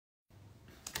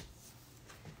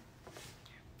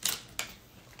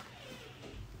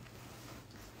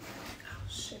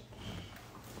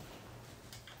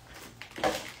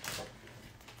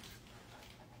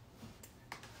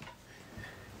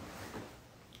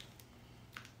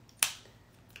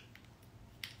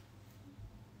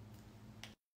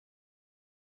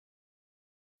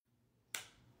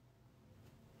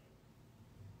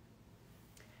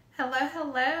Hello,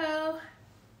 hello.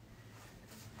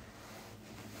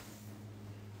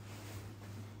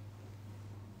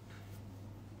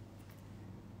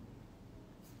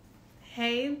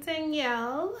 Hey,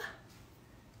 Danielle.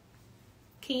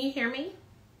 Can you hear me?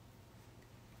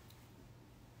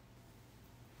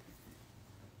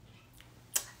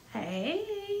 Hey.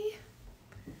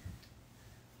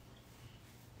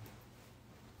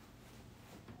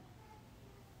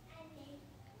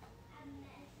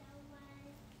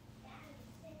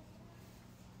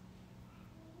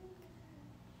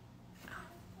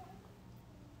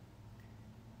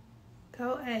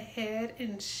 Go ahead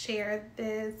and share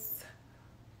this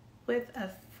with a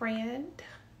friend.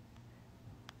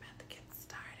 About to get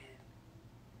started.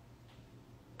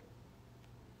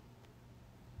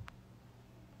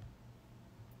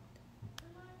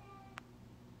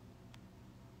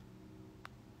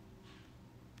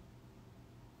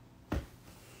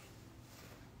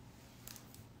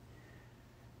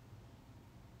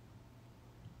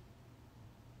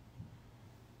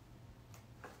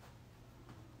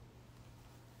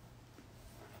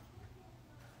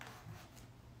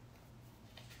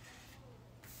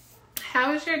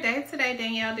 How was your day today,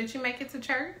 Danielle? Did you make it to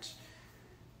church?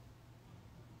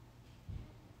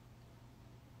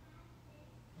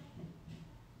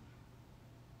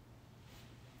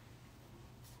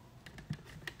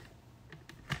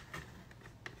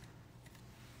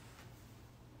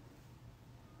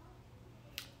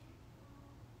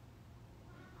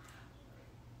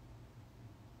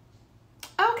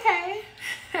 Okay.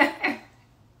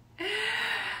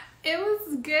 It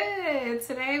was good.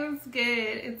 Today was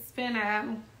good.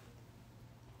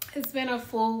 It's been a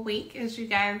full week, as you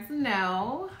guys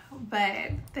know,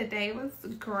 but the day was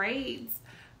great.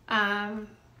 Um,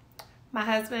 my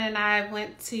husband and I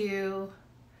went to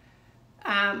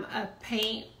a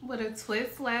paint with a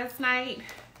twist last night,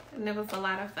 and it was a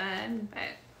lot of fun,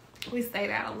 but we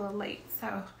stayed out a little late,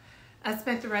 so I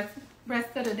spent the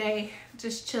rest of the day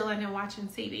just chilling and watching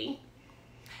TV.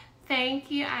 Thank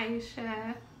you,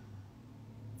 Aisha.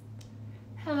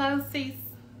 Hello, Cease.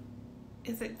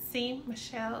 Is it C?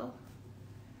 Michelle?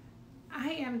 I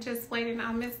am just waiting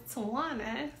on Miss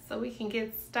Tawana so we can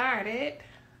get started.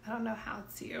 I don't know how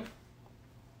to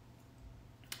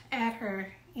add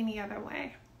her any other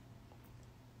way.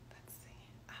 Let's see.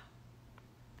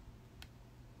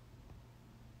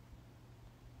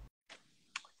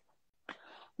 Oh.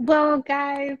 Well,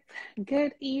 guys,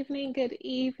 good evening. Good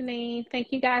evening.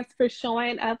 Thank you guys for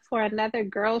showing up for another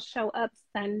Girl Show Up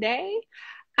Sunday.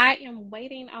 I am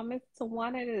waiting on Miss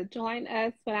Tawana to join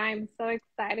us, but I'm so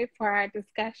excited for our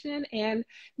discussion. And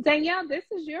Danielle, this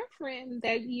is your friend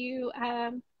that you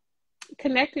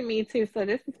connected me to, so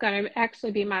this is going to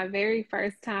actually be my very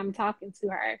first time talking to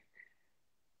her.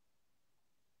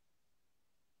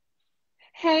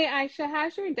 Hey, Aisha,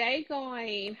 how's your day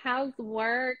going? How's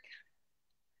work?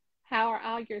 How are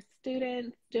all your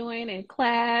students doing in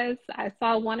class? I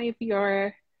saw one of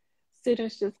your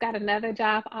students just got another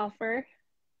job offer.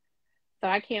 So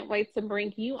I can't wait to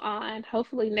bring you on,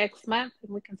 hopefully next month,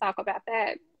 and we can talk about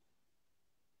that.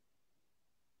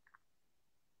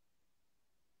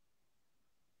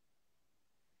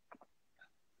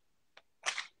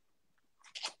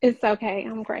 It's okay.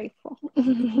 I'm grateful.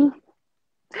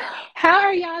 How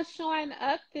are y'all showing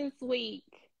up this week?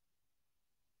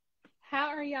 How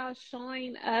are y'all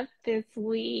showing up this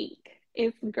week?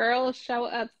 It's Girls Show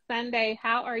Up Sunday.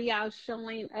 How are y'all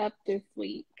showing up this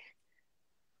week?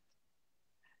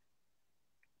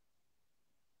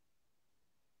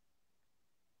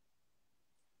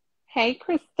 Hey,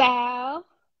 Crystal.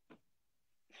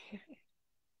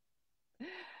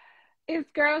 It's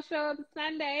Girl Show Up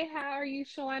Sunday. How are you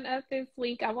showing up this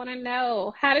week? I want to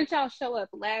know. How did y'all show up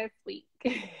last week?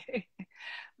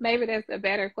 Maybe that's a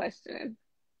better question.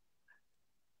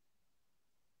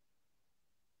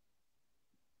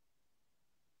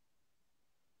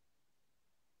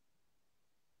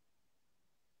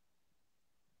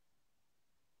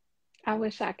 I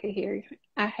wish I could hear you.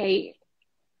 I hate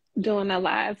doing the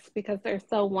lives because they're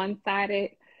so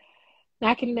one-sided.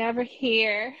 I can never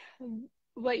hear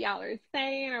what y'all are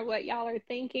saying or what y'all are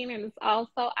thinking, and it's all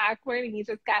so awkward, and you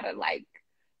just gotta like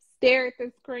stare at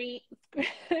the screen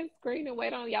and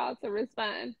wait on y'all to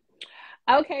respond.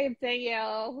 Okay,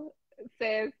 Danielle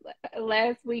says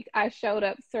last week I showed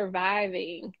up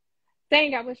surviving.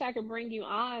 Dang, I wish I could bring you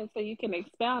on so you can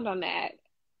expound on that.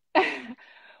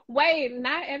 Wait,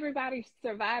 not everybody's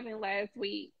surviving last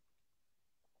week.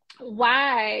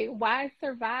 Why? Why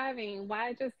surviving?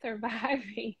 Why just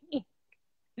surviving?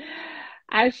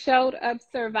 I showed up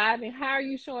surviving. How are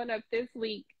you showing up this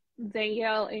week,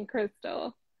 Danielle and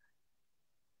Crystal?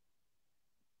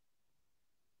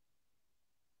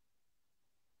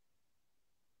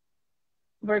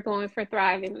 We're going for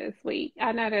thriving this week.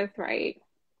 I know that's right.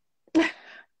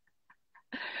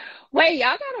 Wait,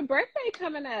 y'all got a birthday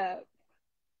coming up.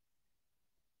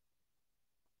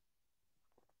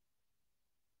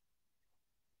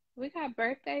 We got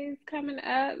birthdays coming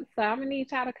up, so I'm gonna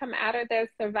need y'all to come out of that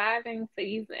surviving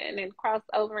season and cross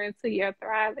over into your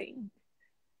thriving.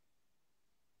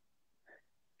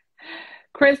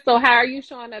 Crystal, how are you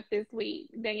showing up this week?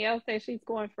 Danielle says she's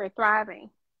going for thriving.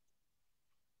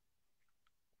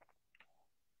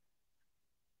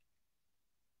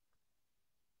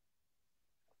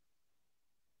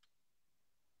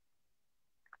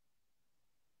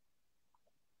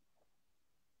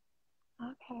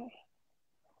 Okay.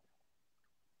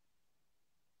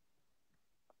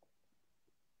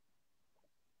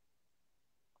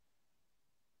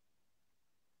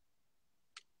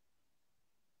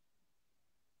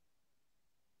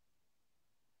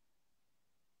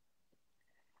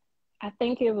 I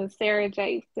think it was Sarah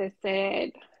Jakes that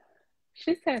said,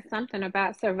 she said something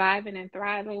about surviving and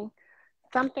thriving,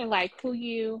 something like who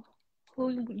you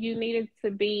needed to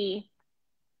be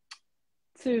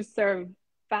to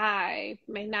survive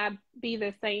may not be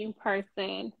the same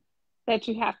person that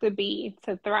you have to be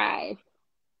to thrive.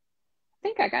 I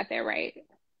think I got that right.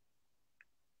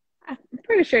 I'm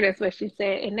pretty sure that's what she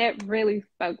said, and that really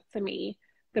spoke to me.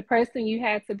 The person you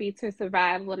had to be to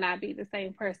survive will not be the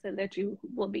same person that you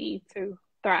will be to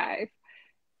thrive.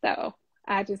 So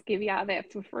I just give y'all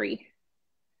that for free.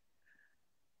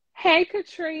 Hey,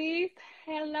 Catrice.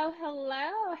 Hello,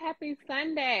 hello. Happy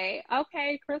Sunday.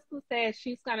 Okay, Crystal says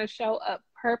she's going to show up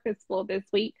purposeful this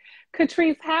week.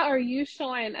 Catrice, how are you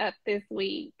showing up this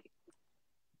week?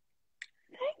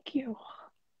 Thank you.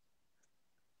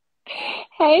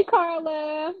 Hey,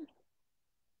 Carla.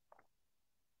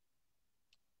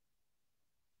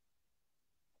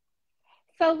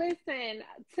 So listen,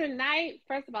 tonight,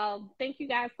 first of all, thank you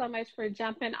guys so much for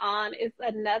jumping on. It's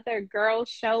another Girl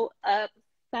Show Up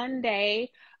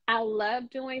Sunday. I love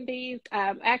doing these.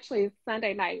 Actually, it's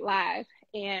Sunday Night Live,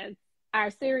 and our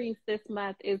series this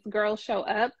month is Girl Show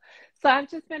Up. So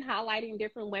I've just been highlighting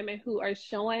different women who are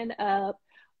showing up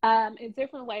in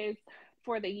different ways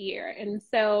for the year. And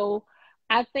so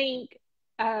I think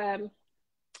um,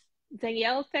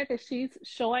 Danielle said that she's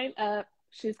showing up.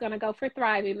 She's going to go for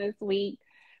thriving this week.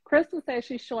 Crystal says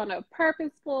she's showing up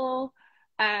purposeful.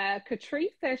 Catrice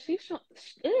says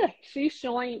she's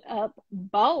showing up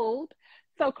bold.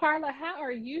 So, Carla, how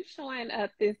are you showing up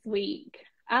this week?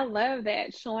 I love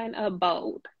that, showing up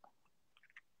bold.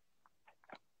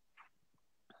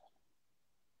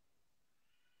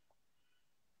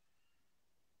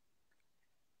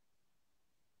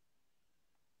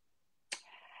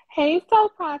 Hey, so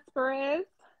prosperous.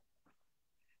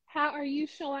 How are you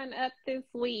showing up this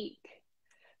week?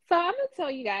 So, I'm going to tell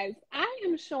you guys, I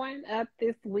am showing up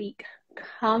this week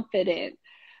confident.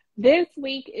 This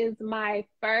week is my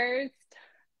first.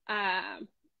 Um,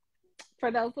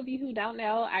 for those of you who don't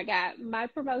know, I got my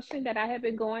promotion that I have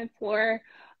been going for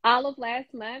all of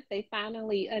last month. They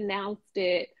finally announced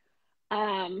it.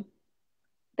 Um,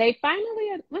 they finally,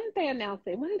 when did they announce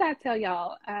it? When did I tell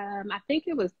y'all? I think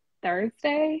it was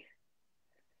Thursday.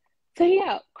 So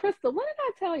yeah, Crystal, what did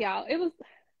I tell y'all? It was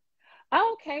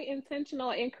okay,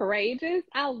 intentional and courageous.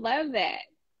 I love that.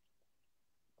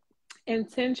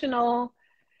 Intentional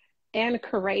and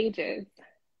courageous.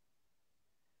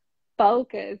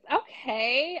 Focus.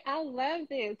 Okay, I love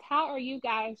this. How are you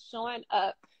guys showing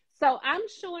up? So I'm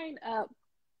showing up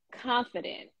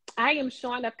confident. I am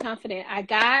showing up confident. I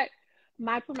got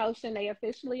my promotion. They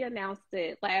officially announced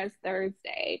it last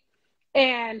Thursday.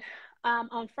 And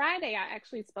on Friday, I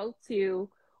actually spoke to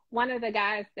one of the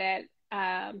guys that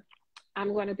I'm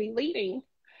going to be leading.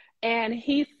 And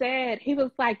he said, he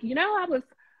was like, I was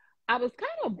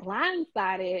kind of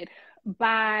blindsided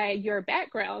by your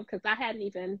background because I hadn't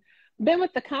even been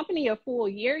with the company a full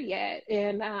year yet.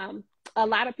 And a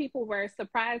lot of people were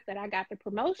surprised that I got the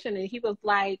promotion. And he was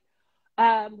like,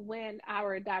 when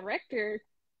our director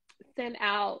sent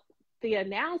out the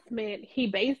announcement, he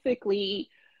basically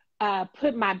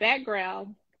put my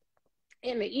background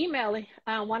in the email.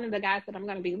 One of the guys that I'm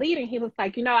going to be leading, he was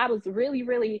like, I was really,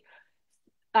 really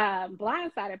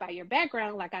blindsided by your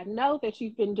background. Like, I know that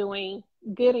you've been doing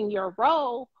good in your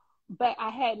role, but I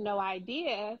had no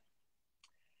idea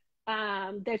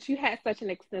that you had such an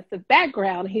extensive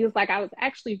background. He was like, I was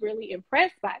actually really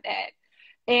impressed by that.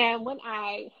 And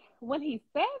when he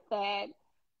said that,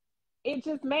 it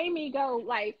just made me go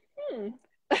like,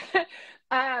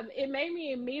 it made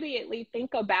me immediately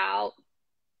think about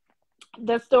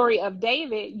the story of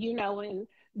David. When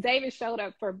David showed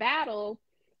up for battle,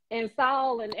 And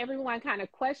Saul and everyone kind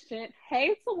of questioned,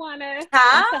 hey, Tawana,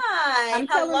 Hi, I'm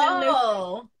telling them this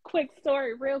hello. quick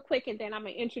story real quick, and then I'm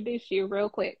going to introduce you real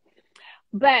quick.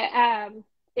 But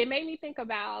it made me think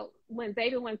about when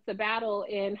David went to battle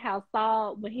and how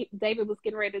Saul, when David was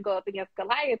getting ready to go up against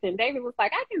Goliath, and David was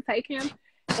like, I can take him.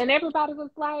 And everybody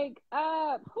was like,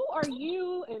 who are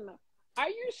you? And are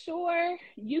you sure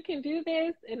you can do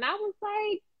this? And I was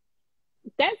like,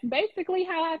 that's basically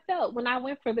how I felt when I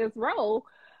went for this role.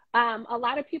 A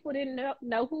lot of people didn't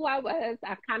know who I was.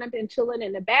 I've kind of been chilling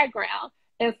in the background.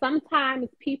 And sometimes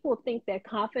people think that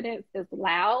confidence is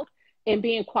loud and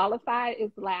being qualified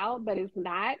is loud, but it's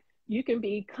not. You can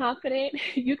be confident,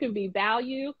 you can be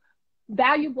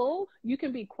valuable, you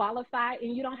can be qualified,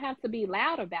 and you don't have to be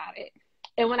loud about it.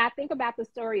 And when I think about the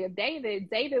story of David,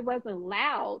 David wasn't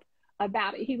loud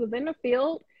about it. He was in the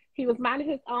field, he was minding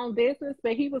his own business,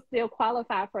 but he was still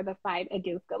qualified for the fight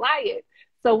against Goliath.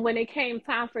 So when it came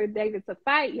time for David to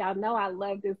fight, y'all know I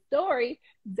love this story.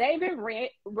 David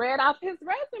read off his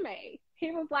resume. He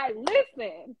was like,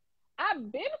 listen,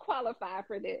 I've been qualified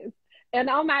for this. And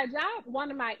on my job,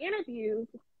 one of my interviews,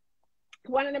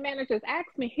 one of the managers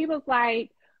asked me, he was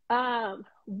like,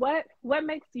 what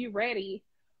makes you ready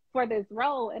for this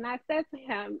role? And I said to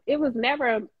him, it was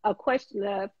never a question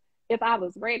of if I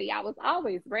was ready. I was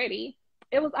always ready.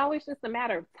 It was always just a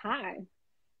matter of time.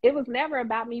 It was never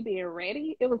about me being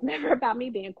ready. It was never about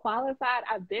me being qualified.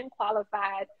 I've been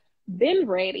qualified, been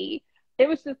ready. It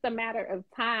was just a matter of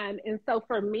time. And so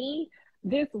for me,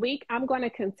 this week, I'm going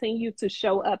to continue to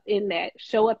show up in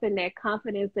that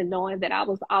confidence and knowing that I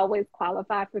was always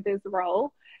qualified for this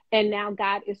role. And now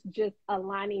God is just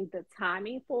aligning the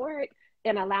timing for it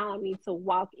and allowing me to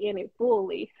walk in it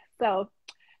fully. So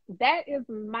that is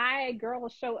my girl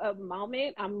show up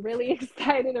moment. I'm really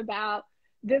excited about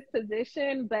this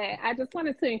position, but I just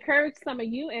wanted to encourage some of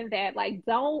you in that, like,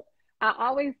 I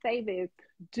always say this,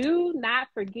 do not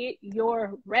forget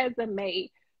your resume.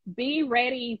 Be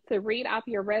ready to read off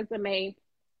your resume,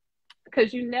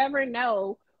 because you never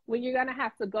know when you're going to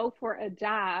have to go for a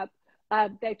job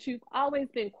that you've always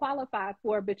been qualified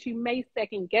for, but you may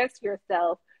second guess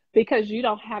yourself because you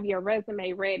don't have your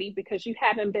resume ready, because you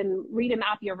haven't been reading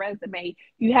off your resume.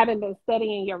 You haven't been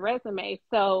studying your resume.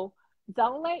 So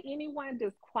don't let anyone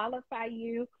disqualify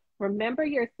you. Remember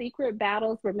your secret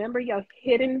battles. Remember your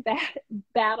hidden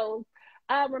battles.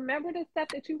 Remember the stuff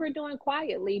that you were doing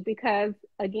quietly, because,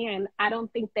 again, I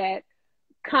don't think that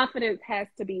confidence has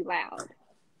to be loud,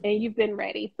 and you've been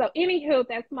ready. So, anywho,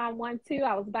 that's my 1-2.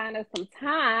 I was buying us some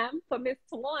time for Miss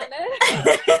Tawana.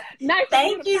 Nice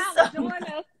Thank you so join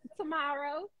us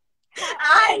tomorrow.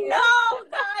 I know,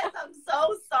 guys. I'm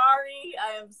so sorry.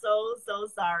 I am so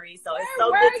sorry. So it's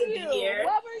so good to be here.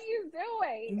 What were you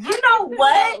doing? You know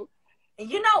what?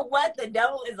 You know what? The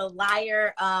devil is a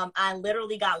liar. I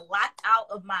literally got locked out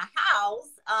of my house.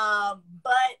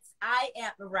 But I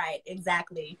am right,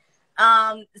 exactly. So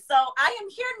I am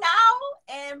here now,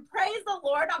 and praise the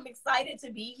Lord. I'm excited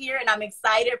to be here, and I'm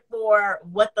excited for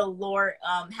what the Lord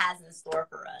has in store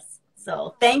for us.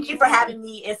 So thank you for having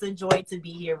me. It's a joy to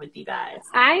be here with you guys.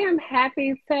 I am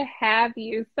happy to have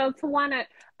you. So Tawana,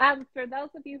 for those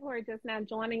of you who are just now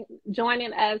joining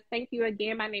us, thank you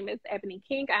again. My name is Ebony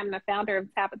King. I'm the founder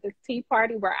of Tabitha's Tea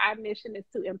Party, where our mission is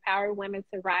to empower women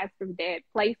to rise from dead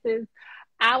places.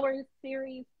 Our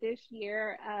series this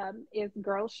year is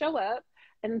Girls Show Up.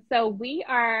 And so we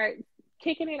are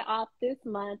kicking it off this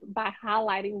month by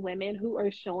highlighting women who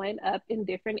are showing up in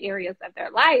different areas of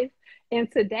their life.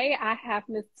 And today I have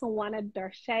Miss Tawana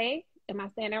Darche. Am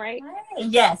I saying it right?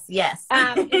 Yes, yes.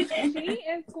 And she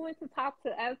is going to talk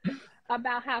to us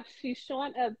about how she's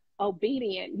showing up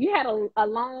obedient. You had a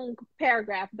long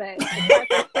paragraph, but what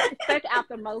stuck out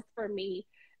the most for me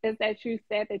is that you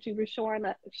said that you were showing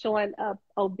up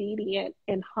obedient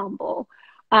and humble.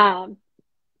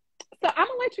 So I'm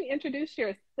gonna let you introduce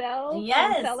yourself.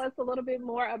 Yes. And tell us a little bit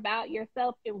more about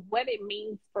yourself and what it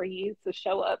means for you to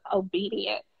show up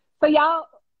obedient. So y'all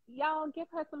give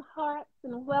her some hearts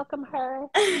and welcome her.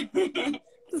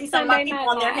 See some of my people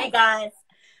on there. Hey guys.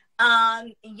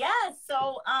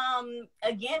 So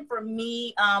again, for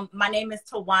me, my name is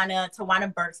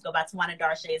Tawana Burks. Go by Tawana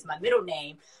Darche is my middle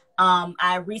name.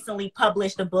 I recently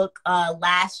published a book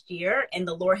last year, and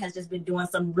the Lord has just been doing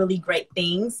some really great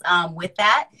things with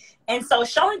that. And so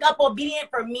showing up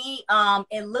obedient for me,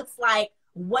 it looks like,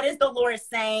 what is the Lord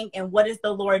saying and what is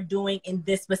the Lord doing in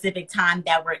this specific time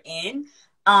that we're in?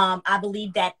 I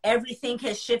believe that everything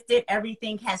has shifted,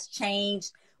 everything has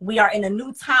changed. We are in a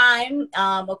new time,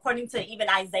 according to even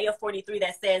Isaiah 43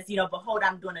 that says, you know, behold,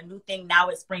 I'm doing a new thing. Now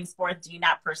it springs forth. Do you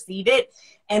not perceive it?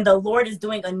 And the Lord is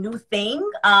doing a new thing.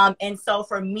 And so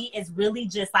for me, it's really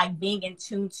just like being in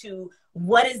tune to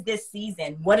what is this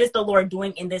season? What is the Lord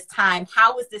doing in this time?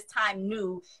 How is this time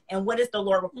new? And what is the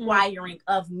Lord requiring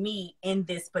of me in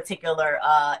this particular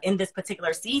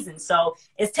season? So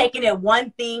it's taking it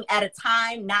one thing at a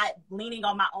time, not leaning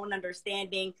on my own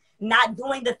understanding, not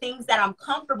doing the things that I'm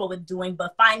comfortable with doing,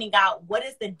 but finding out what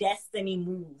is the destiny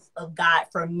move of God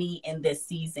for me in this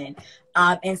season.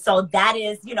 And so that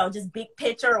is, you know, just big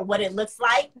picture of what it looks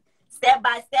like, step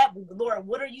by step. Lord,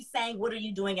 what are you saying? What are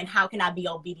you doing? And how can I be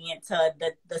obedient to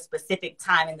the specific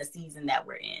time and the season that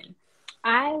we're in?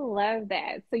 I love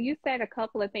that. So you said a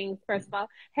couple of things. First of all,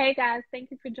 hey guys, thank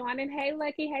you for joining. Hey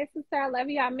Lucky, hey sister, I love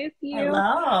you. I miss you.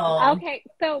 Hello. Okay,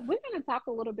 so we're going to talk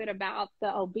a little bit about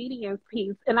the obedience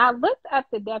piece. And I looked up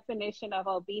the definition of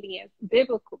obedience,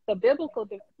 the biblical.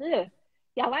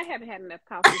 Y'all, I haven't had enough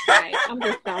coffee tonight. I'm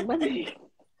just going to let me.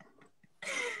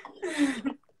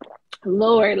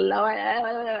 Lord,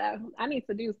 I need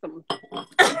to do some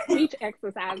speech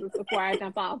exercises before I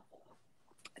jump off.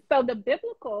 So the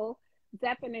biblical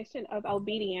definition of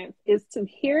obedience is to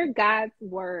hear God's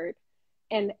word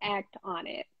and act on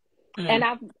it. And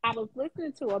I was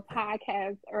listening to a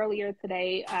podcast earlier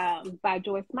today by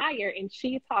Joyce Meyer, and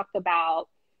she talked about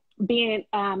being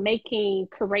making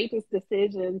courageous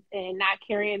decisions and not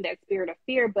carrying that spirit of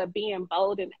fear, but being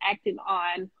bold and acting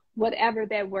on whatever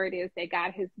that word is that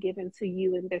God has given to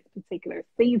you in this particular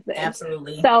season.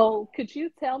 Absolutely. So could you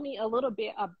tell me a little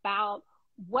bit about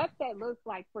what that looks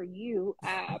like for you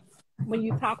when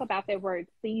you talk about that word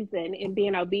season and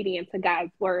being obedient to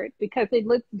God's word, because it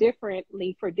looks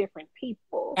differently for different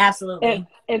people. Absolutely.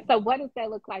 And so what does that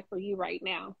look like for you right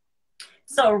now?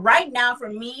 So right now for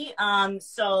me, I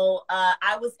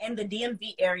was in the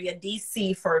DMV area,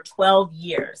 DC, for 12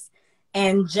 years.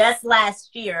 And just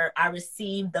last year, I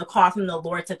received the call from the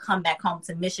Lord to come back home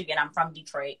to Michigan. I'm from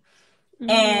Detroit.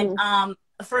 And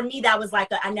for me, that was like,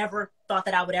 I never thought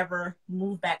that I would ever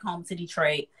move back home to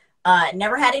Detroit.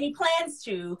 Never had any plans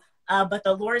to, but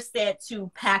the Lord said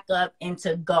to pack up and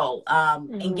to go,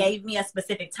 and gave me a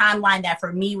specific timeline that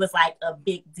for me was like a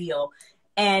big deal.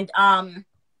 And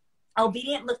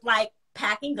obedient looked like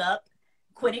packing up,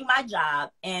 quitting my job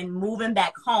and moving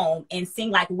back home and seeing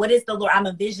like, what is the Lord? I'm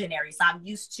a visionary. So I'm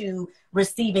used to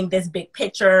receiving this big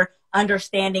picture,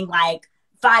 understanding like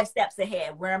 5 steps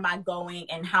ahead. Where am I going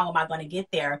and how am I going to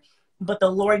get there? But the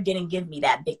Lord didn't give me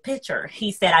that big picture.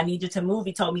 He said, I need you to move.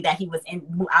 He told me that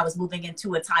I was moving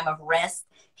into a time of rest.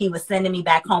 He was sending me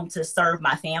back home to serve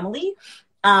my family.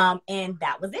 And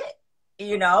that was it,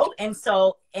 you know? And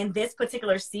so in this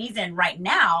particular season right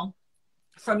now,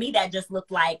 for me, that just looked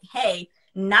like, hey,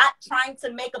 not trying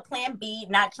to make a plan B,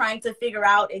 not trying to figure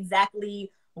out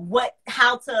exactly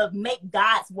how to make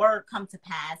God's word come to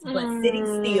pass, but sitting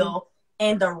still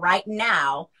in the right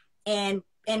now and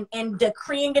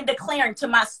decreeing and declaring to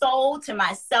my soul, to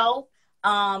myself,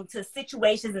 to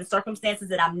situations and circumstances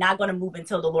that I'm not going to move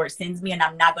until the Lord sends me, and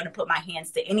I'm not going to put my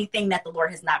hands to anything that the Lord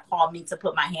has not called me to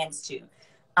put my hands to.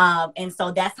 And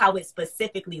so that's how it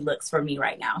specifically looks for me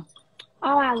right now.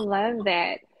 Oh, I love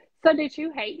that. So did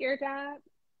you hate your job?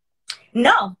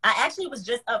 No, I actually was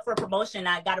just up for a promotion.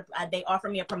 They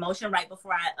offered me a promotion right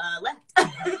before I left.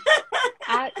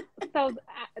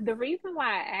 The reason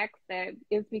why I asked that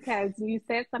is because you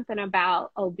said something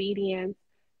about obedience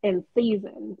and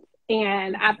seasons.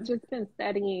 And I've just been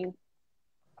studying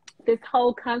this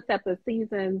whole concept of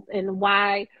seasons and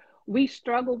why we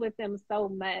struggle with them so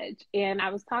much. And I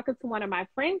was talking to one of my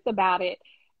friends about it.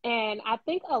 And I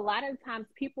think a lot of times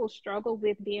people struggle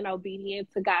with being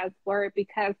obedient to God's word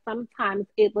because sometimes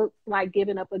it looks like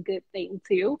giving up a good thing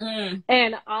too.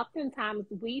 And oftentimes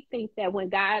we think that when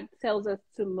God tells us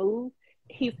to move,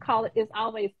 it's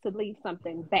always to leave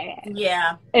something bad.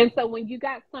 Yeah. And so when you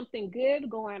got something good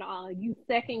going on, you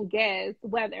second guess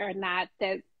whether or not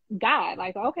that's God.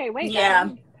 Like, okay, wait, yeah.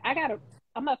 God,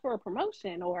 I'm up for a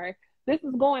promotion, or this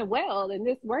is going well, and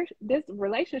this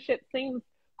relationship seems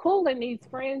cool and these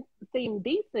friends seem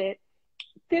decent.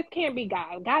 This can't be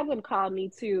God. God wouldn't call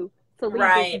me to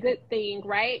leave this good thing,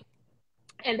 right?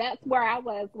 And that's where I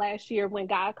was last year when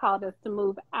God called us to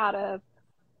move out of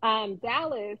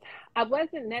Dallas. I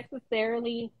wasn't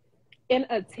necessarily in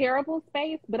a terrible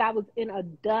space, but I was in a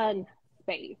done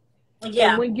space.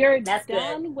 Yeah, and when you're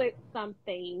done with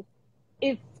something,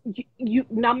 it's you.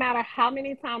 No matter how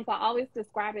many times, I always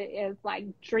describe it as like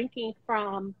drinking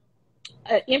from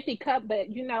an empty cup, but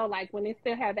you know, like when it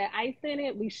still have that ice in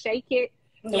it, we shake it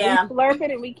And we Yeah. slurp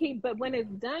it and we keep, but when it's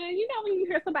done, you know, when you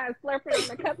hear somebody slurping on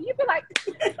the cup, you be like,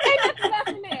 ain't nothing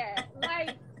left in there.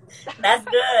 Like, That's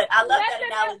good. I love that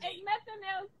nothing else, ain't analogy. nothing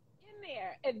else in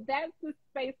there. And that's the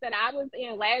space that I was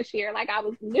in last year. Like, I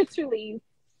was literally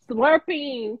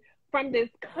slurping from this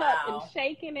cup and Wow.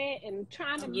 shaking it and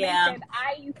trying to make Yeah. that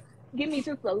ice give me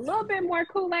just a little bit more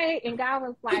Kool-Aid. And God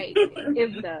was like,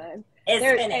 it's done. It's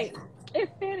There finished. ain't,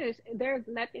 it's finished. There's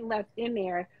nothing left in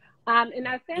there. And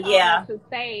I said all that Yeah. to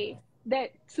say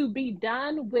that to be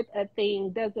done with a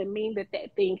thing doesn't mean that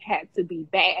that thing had to be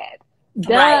bad. Right.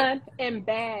 Done and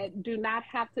bad do not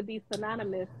have to be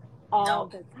synonymous all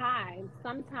Nope. the time.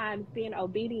 Sometimes being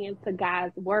obedient to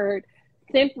God's word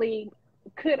simply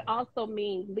could also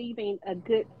mean leaving a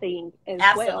good thing as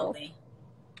well. Absolutely.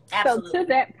 So Absolutely. to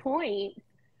that point,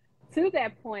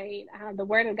 the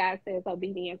word of God says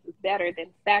obedience is better than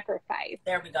sacrifice.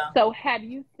 There we go. So have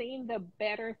you seen the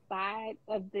better side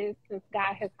of this since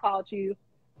God has called you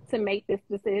to make this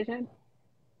decision?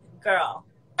 Girl.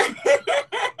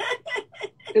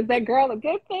 Is that girl a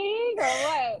good thing or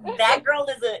what? That girl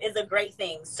is a great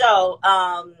thing. So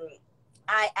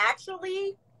I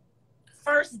actually,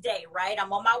 first day, right?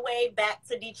 I'm on my way back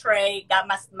to Detroit, got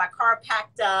my car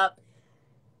packed up.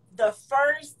 The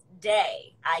first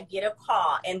day I get a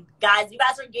call, and guys, you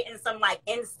guys are getting some like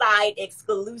inside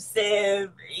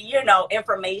exclusive, you know,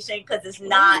 information, because it's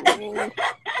not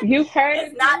You heard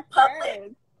it's it not here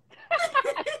public.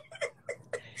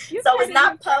 You So heard it's it here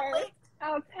not first. public.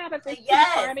 I was Tabitha's Tea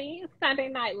Yes. Party, Sunday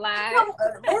Night Live.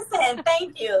 Listen,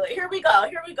 thank you. Here we go.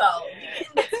 Here we go. You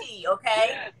getting the tea,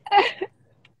 okay?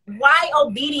 Why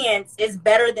obedience is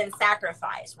better than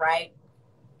sacrifice, right?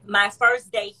 My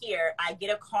first day here, I get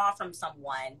a call from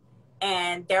someone,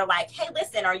 and they're like, "Hey,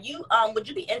 listen, would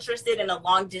you be interested in a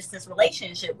long distance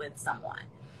relationship with someone?"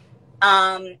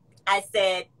 I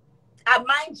said,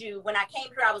 mind you, when I came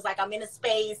here, I was like, I'm in a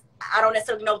space. I don't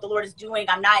necessarily know what the Lord is doing.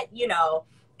 I'm not, you know.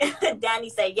 Danny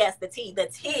said, yes, the tea.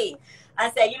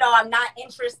 I said, you know, I'm not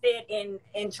interested in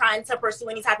trying to pursue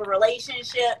any type of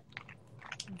relationship.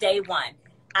 Day one,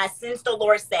 I sensed the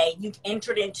Lord say, you've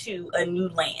entered into a new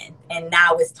land, and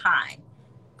now it's time.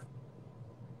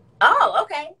 Oh,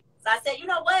 okay. So I said, you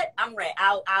know what? I'm ready.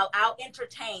 I'll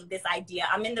entertain this idea.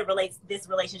 I'm in this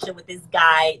relationship with this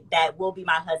guy that will be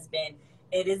my husband.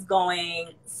 It is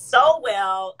going so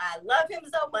well. I love him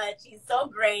so much. He's so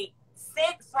great.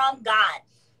 Sent from God.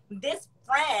 This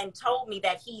friend told me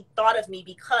that he thought of me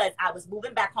because I was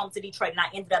moving back home to Detroit, and I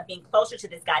ended up being closer to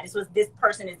this guy. This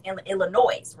person is in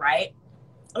Illinois, right?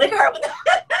 Look at her.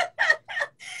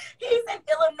 He's in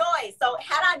Illinois. So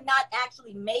had I not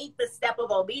actually made the step of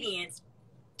obedience,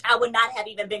 I would not have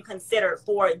even been considered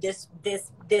for this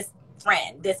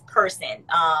friend, this person.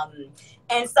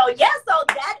 And so, yeah, so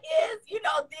that is, you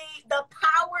know, the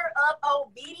power of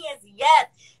obedience. Yes,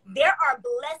 there are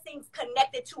blessings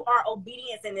connected to our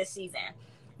obedience in this season.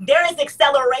 There is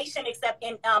acceleration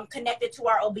connected to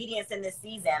our obedience in this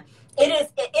season. It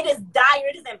is dire,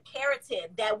 it is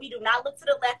imperative that we do not look to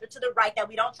the left or to the right, that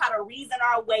we don't try to reason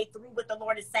our way through what the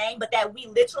Lord is saying, but that we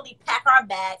literally pack our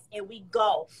bags and we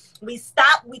go. We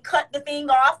stop, we cut the thing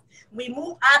off, we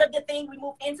move out of the thing, we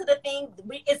move into the thing.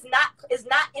 Let's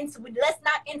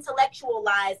not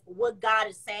intellectualize what God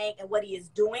is saying and what he is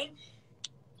doing.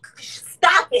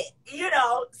 Stop it,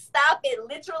 stop it.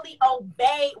 Literally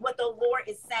obey what the Lord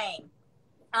is saying.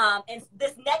 And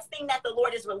this next thing that the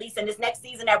Lord is releasing, this next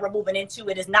season that we're moving into,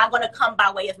 it is not going to come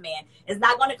by way of man. It's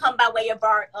not going to come by way of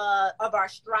our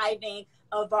striving,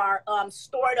 of our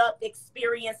stored up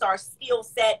experience, our skill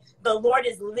set. The Lord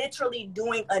is literally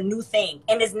doing a new thing,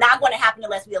 and it's not going to happen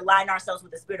unless we align ourselves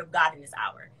with the Spirit of God in this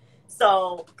hour.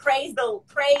 So praise the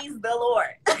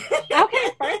Lord.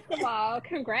 Okay, first of all,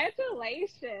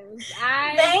 congratulations.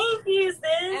 Thank you,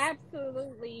 sis.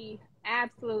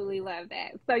 Absolutely love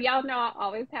that. So y'all know I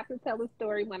always have to tell a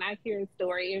story when I hear a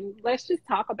story, and let's just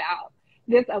talk about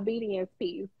this obedience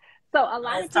piece. So a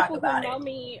lot of people who know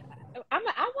me, I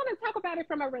want to talk about it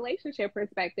from a relationship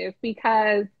perspective,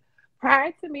 because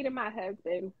prior to meeting my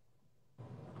husband,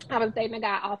 I was dating a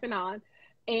guy off and on,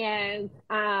 and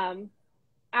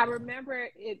I remember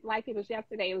it like it was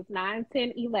yesterday. It was 9,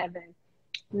 10, 11.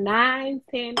 9,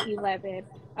 10, 11.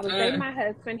 I was dating my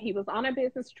husband. He was on a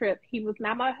business trip. He was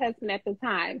not my husband at the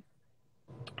time.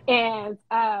 And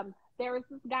there was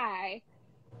this guy,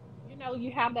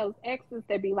 you have those exes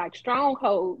that be like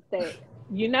strongholds that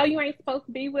you ain't supposed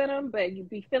to be with them, but you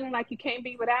be feeling like you can't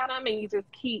be without them, and you just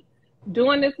keep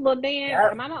doing this little dance.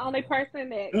 Yep. Am I the only person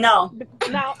that? No,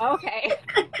 okay.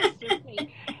 It's just me.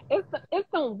 It's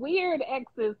some weird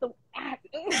exes.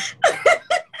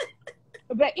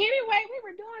 But anyway, we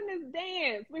were doing this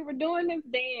dance. We were doing this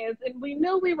dance, and we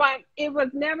knew we weren't. It was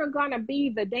never gonna be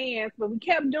the dance, but we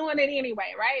kept doing it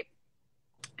anyway, right?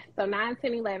 So 9,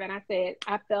 10, 11, I said,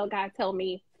 I felt God tell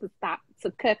me to stop,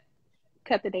 to cut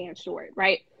the dance short,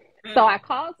 right? So I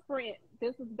called Sprint.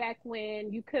 This was back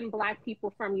when you couldn't block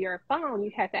people from your phone.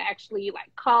 You had to actually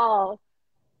like call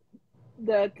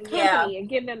the company and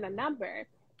give them the number.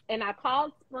 And I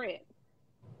called Sprint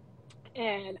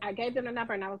and I gave them the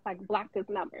number and I was like, block this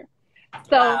number.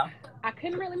 So I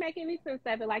couldn't really make any sense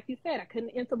of it. Like you said, I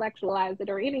couldn't intellectualize it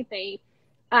or anything.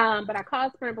 But I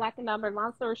called Sprint, blocked the number.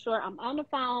 Long story short, I'm on the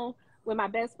phone with my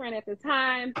best friend at the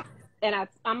time. And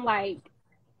I'm like,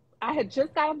 I had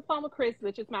just got on the phone with Chris,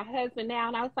 which is my husband now.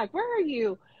 And I was like, where are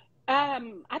you?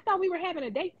 I thought we were having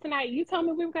a date tonight. You told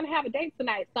me we were going to have a date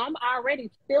tonight. So I'm already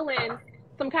feeling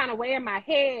some kind of way in my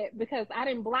head because I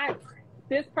didn't block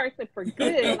this person for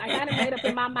good. Like I done made up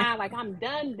in my mind, like I'm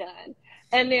done.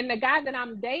 And then the guy that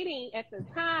I'm dating at the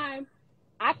time,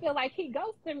 I feel like he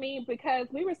ghosted me because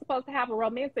we were supposed to have a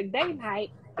romantic date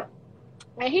night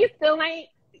and he still ain't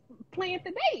planned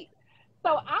the date.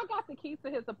 So I got the keys to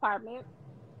his apartment.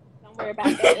 Don't worry about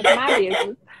that. It's my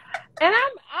business. And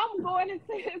I'm going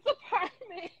into his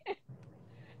apartment.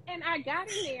 And I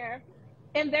got in there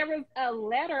and there was a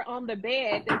letter on the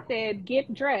bed that said,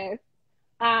 get dressed.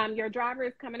 Your driver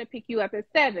is coming to pick you up at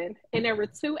 7. And there were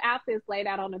 2 outfits laid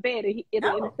out on the bed. And it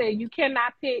said, you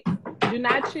cannot pick, do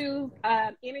not choose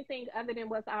anything other than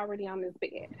what's already on this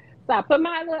bed. So I put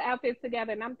my little outfits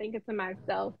together and I'm thinking to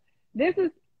myself, this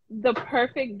is the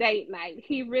perfect date night.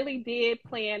 He really did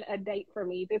plan a date for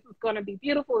me. This is going to be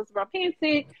beautiful. It's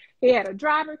romantic. He had a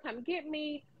driver come get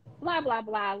me, blah, blah,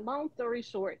 blah. Long story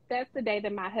short, that's the day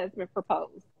that my husband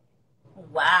proposed.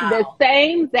 Wow. The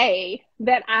same day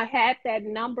that I had that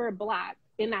number blocked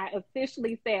and I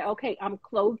officially said, okay, I'm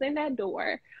closing that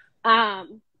door.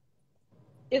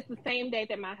 It's the same day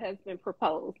that my husband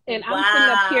proposed. And I'm sitting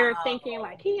up here thinking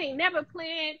like, he ain't never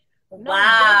planned no date,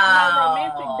 no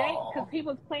romantic date, because he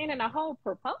was planning a whole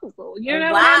proposal. You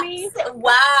know what I mean?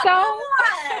 Wow. So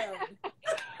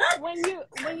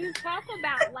when you talk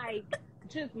about like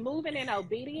just moving in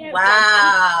obedience,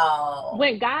 wow. Like,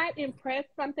 when God impressed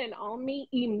something on me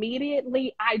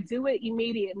immediately, I do it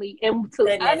immediately. And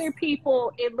to other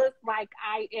people, it looks like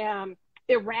I am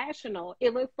irrational.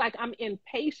 It looks like I'm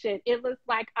impatient. It looks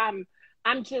like I'm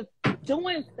just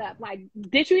doing stuff. Like,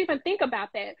 did you even think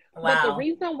about that? Wow. But the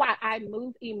reason why I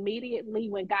move immediately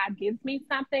when God gives me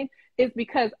something is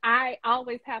because I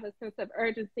always have a sense of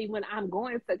urgency when I'm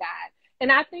going to God.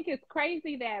 And I think it's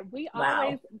crazy that we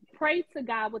always pray to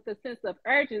God with a sense of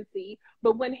urgency,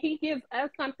 but when he gives us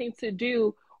something to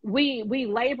do, we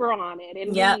labor on it.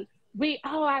 And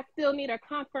I still need a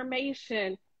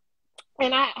confirmation.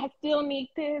 And I still need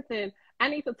this. And I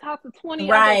need to talk to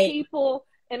 20 other people.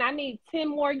 And I need 10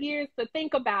 more years to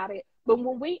think about it. But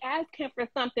when we ask him for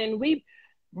something,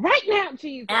 right now,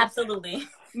 Jesus. Absolutely.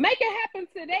 Make it happen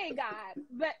today, God.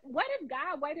 But what if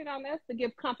God waited on us to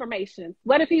give confirmation?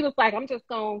 What if he was like, I'm just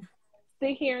going to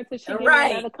sit here until she gives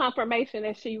me another confirmation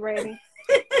that she's ready?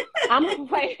 I'm going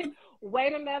to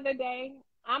wait another day.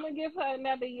 I'm going to give her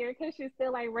another year because she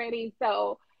still ain't ready.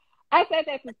 So I said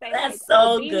that to say, that's like,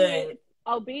 so good.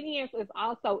 Obedience is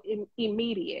also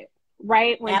immediate.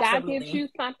 Right? When God gives you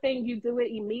something, you do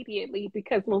it immediately,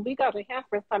 because when we go to him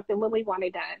for something, when we want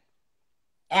it done.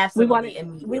 Absolutely.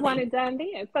 We want it done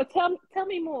then. So tell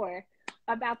me more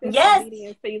about this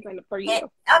obedience season for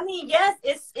you. I mean, yes,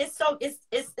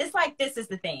 it's like, this is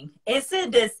the thing. It's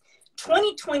this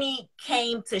 2020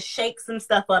 came to shake some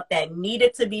stuff up that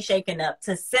needed to be shaken up,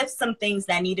 to sift some things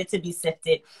that needed to be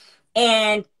sifted.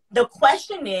 And the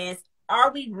question is,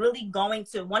 are we really going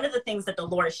to, one of the things that the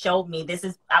Lord showed me,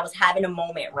 I was having a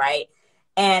moment, right?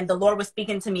 And the Lord was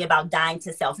speaking to me about dying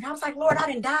to self. And I was like, Lord, I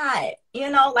didn't die.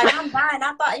 Like I'm dying.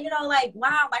 I thought, like,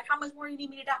 wow, like how much more you need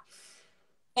me to die?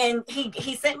 And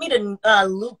he sent me to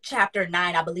Luke chapter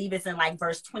 9. I believe it's in like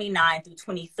verse 29 through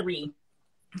 23.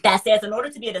 That says, in order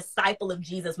to be a disciple of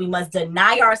Jesus, we must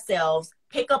deny ourselves,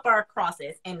 pick up our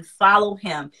crosses, and follow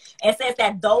him. It says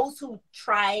that those who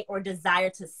try or desire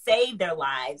to save their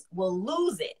lives will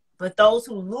lose it, but those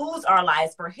who lose our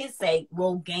lives for his sake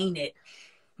will gain it.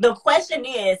 The question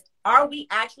is, are we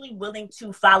actually willing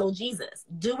to follow Jesus?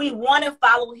 Do we want to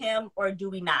follow him or do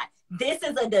we not? This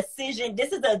is a decision.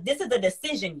 This is a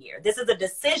decision year. This is a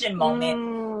decision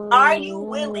moment. Are you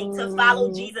willing to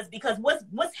follow Jesus? Because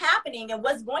what's happening and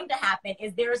what's going to happen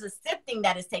is there's a sifting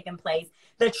that is taking place.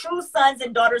 The true sons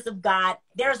and daughters of God,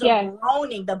 there's a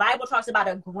groaning. The Bible talks about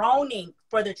a groaning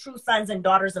for the true sons and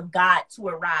daughters of God to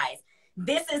arise.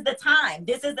 This is the time.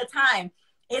 This is the time.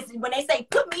 It's when they say,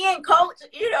 put me in, coach,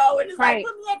 you know, and it's like, Right.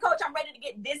 put me in, coach, I'm ready to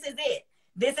get, this is it.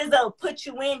 This is a put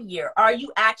you in year. Are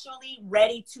you actually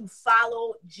ready to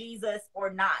follow Jesus or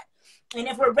not? And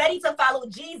if we're ready to follow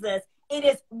Jesus, it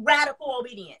is radical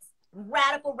obedience.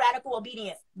 Radical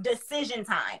obedience. Decision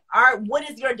time. All right, what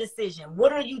is your decision?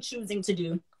 What are you choosing to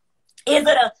do? Is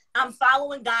it a, I'm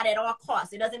following God at all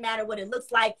costs? It doesn't matter what it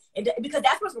looks like, because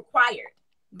that's what's required.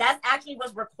 That's actually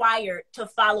what's required to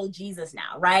follow Jesus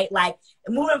now, right? Like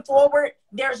moving forward,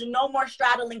 there's no more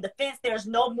straddling the fence. There's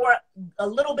no more a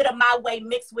little bit of my way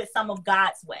mixed with some of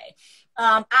God's way.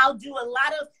 I'll do a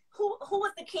lot of, who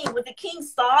was the king? Was the King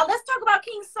Saul? Let's talk about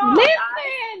King Saul,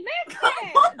 Listen.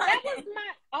 That was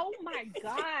oh my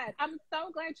God. I'm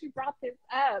so glad you brought this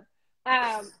up.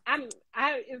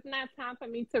 It's not time for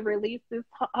me to release this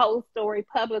whole story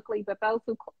publicly, but those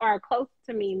who are close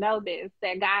to me know this,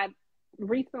 that God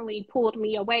recently pulled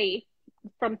me away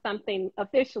from something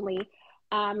officially.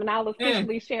 And I'll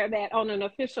officially share that on an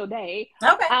official day.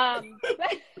 Okay.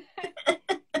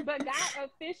 But God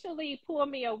officially pulled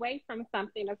me away from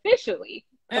something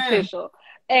official.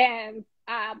 And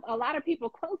a lot of people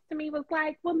close to me was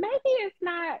like, well, maybe it's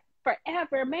not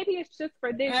forever. Maybe it's just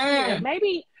for this year.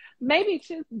 Maybe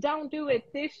just don't do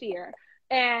it this year.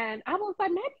 And I was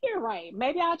like, maybe you're right.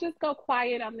 Maybe I'll just go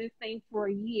quiet on this thing for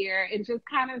a year and just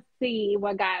kind of see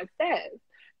what God says.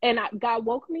 And God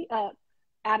woke me up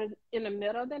in the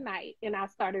middle of the night, and I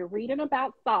started reading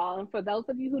about Saul. And for those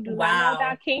of you who do not know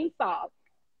about King Saul,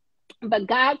 but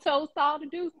God told Saul to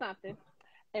do something,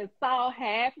 and Saul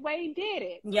halfway did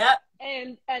it. Yep.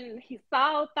 And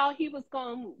Saul thought he was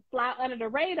going to fly under the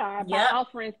radar by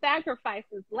offering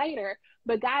sacrifices later.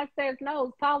 But God says,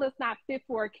 no, Saul is not fit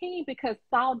for a king because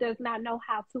Saul does not know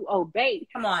how to obey.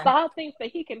 Come on. Saul thinks that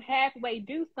he can halfway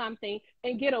do something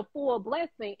and get a full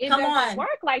blessing. It doesn't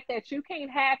work like that. You can't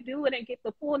half do it and get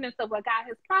the fullness of what God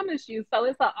has promised you. So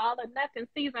it's an all or nothing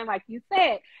season, like you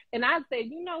said. And I said,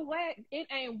 you know what? It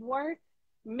ain't worth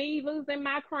me losing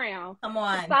my crown. Come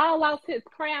on. Saul lost his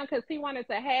crown because he wanted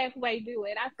to halfway do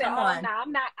it. I said, no,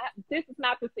 I'm not. This is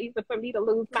not the season for me to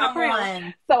lose my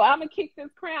crown. So I'm going to kick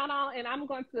this crown on, and I'm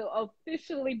going to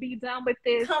officially be done with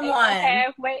this.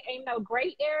 Halfway ain't no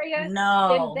gray area.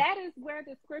 No. And that is where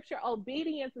the scripture,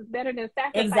 obedience is better than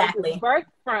sacrifice, is birthed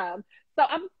from. So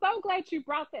I'm so glad you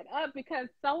brought that up, because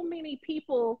so many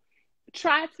people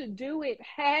try to do it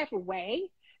halfway.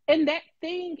 And that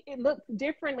thing, it looks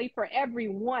differently for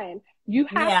everyone. You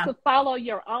have to follow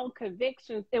your own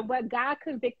convictions. And what God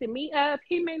convicted me of,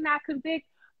 he may not convict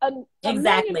a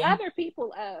million other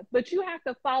people of. But you have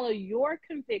to follow your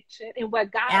conviction and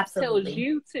what God tells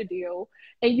you to do.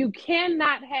 And you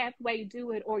cannot halfway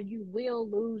do it, or you will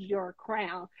lose your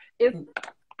crown.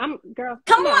 Girl,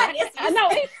 come on. No,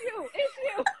 it's you.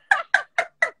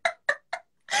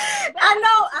 I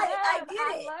know. I get it.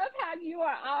 I love how you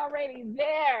are already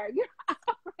there.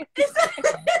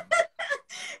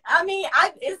 I mean,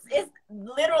 it's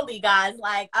literally, guys.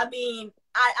 Like, I mean,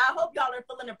 I hope y'all are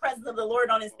feeling the presence of the Lord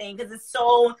on this thing, because it's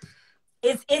so.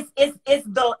 It's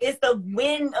the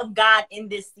wind of God in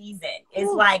this season.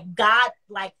 It's like God,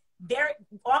 like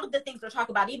all of the things we're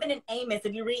talking about, even in Amos,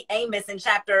 if you read Amos in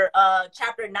chapter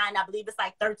 9, I believe it's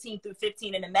like 13 through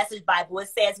 15 in the Message Bible, it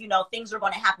says, you know, things are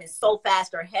going to happen so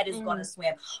fast, our head is going to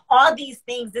swim. All these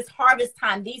things, this harvest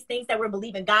time, these things that we're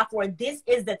believing God for, this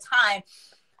is the time.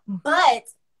 But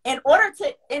in order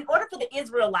for the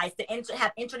Israelites to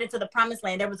have entered into the promised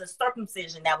land, there was a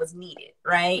circumcision that was needed,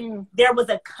 right? There was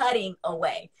a cutting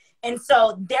away. And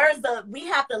so we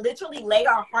have to literally lay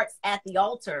our hearts at the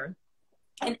altar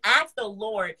and ask the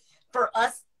Lord for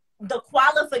us, the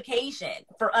qualification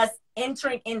for us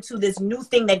entering into this new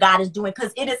thing that God is doing,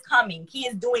 because it is coming. He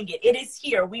is doing it. It is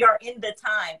here. We are in the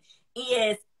time.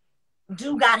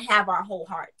 Do God have our whole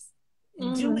hearts?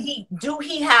 Do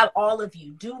he have all of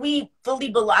you? Do we fully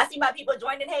belong? I see my people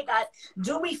joining. Hey guys,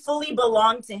 do we fully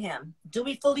belong to him? Do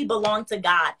we fully belong to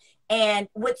God? And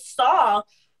with Saul,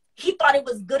 he thought it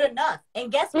was good enough.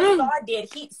 And guess what Saul did?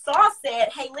 Saul said,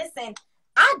 hey, listen,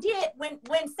 I did, when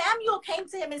Samuel came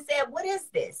to him and said, what is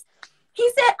this?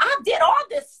 He said, I did all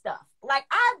this stuff. Like,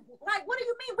 what do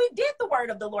you mean? We did the word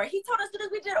of the Lord. He told us to do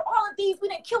this. We did all of these. We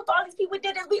didn't kill all these people. We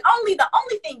did this. The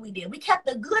only thing we did, we kept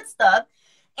the good stuff.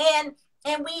 And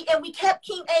we kept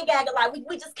King Agag alive.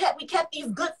 We kept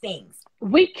these good things.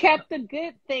 We kept the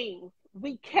good things.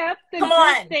 We kept the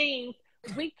good things.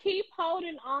 We keep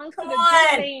holding on to the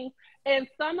good things. And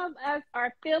some of us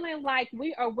are feeling like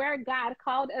we are where God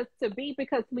called us to be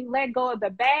because we let go of the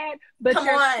bad. But Come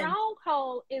your on,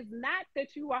 stronghold is not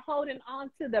that you are holding on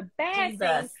to the bad things.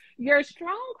 Jesus. Your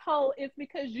stronghold is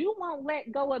because you won't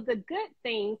let go of the good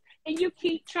things and you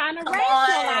keep trying to Come on.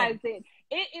 rationalize it.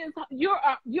 It is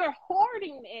you're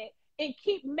hoarding it and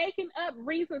keep making up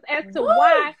reasons as to Woo!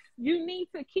 why you need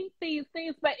to keep these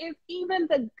things, but it's even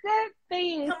the good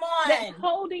things Come that's on.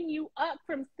 holding you up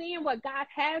from seeing what God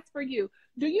has for you.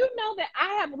 Do you know that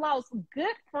I have lost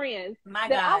good friends, My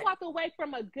that I God. walked away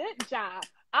from a good job,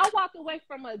 I walked away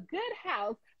from a good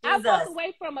house, I walked Jesus.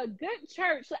 away from a good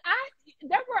church.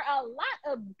 There were a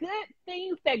lot of good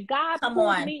things that God Come pulled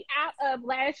on. me out of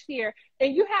last year.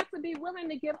 And you have to be willing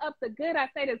to give up the good. I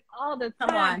say this all the Come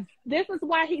time. on. This is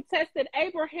why he tested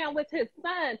Abraham with his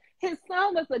son. His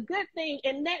son was a good thing,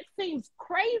 and that seems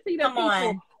crazy to Come people.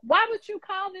 on. Why would you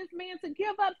call this man to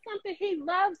give up something he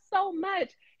loves so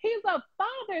much? He's a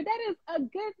father. That is a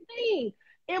good thing.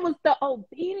 It was the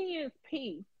obedience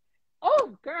piece.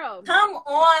 Oh, girl, Come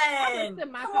I done on. sent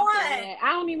Come myself to the on. net.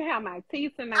 I don't even have my tea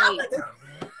I'm tonight. gonna do,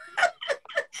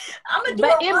 I'm gonna do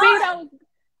But a run.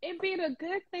 it be the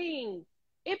good things.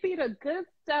 It be the good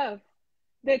stuff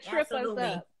that trip us Absolutely.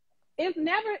 up. It's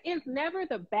never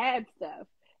the bad stuff.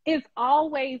 It's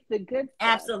always the good stuff.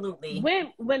 Absolutely.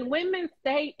 When women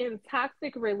stay in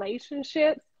toxic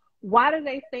relationships, why do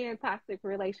they stay in toxic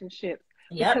relationships?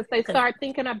 Yep. Because they Because start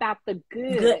thinking about the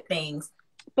good good. things.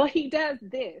 But he does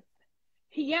this.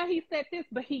 He said this,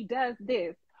 but he does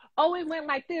this. Oh, it went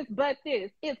like this, but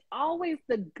this. It's always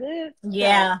the good stuff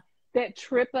Yeah. that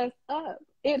trip us up.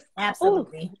 It's oh,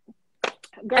 Absolutely.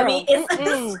 I mean, girl.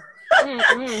 it's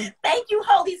thank you,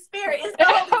 Holy Spirit. It's the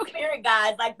Holy Okay. Spirit,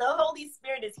 guys. Like the Holy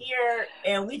Spirit is here,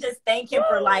 and we just thank Him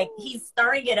for like Woo. He's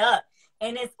stirring it up.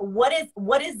 And it's what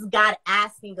is God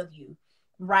asking of you,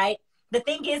 right? The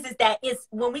thing is that it's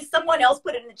when we someone else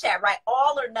put it in the chat, right?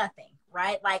 All or nothing,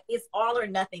 right? Like it's all or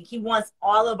nothing. He wants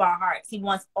all of our hearts. He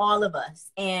wants all of us.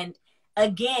 And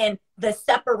again, the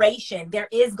separation, there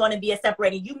is going to be a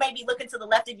separating. You may be looking to the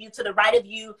left of you, to the right of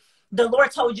you. The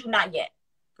Lord told you not yet,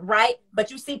 right?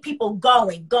 But you see people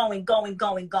going, going, going,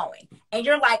 going, going. And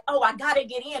you're like, oh, I got to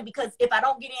get in because if I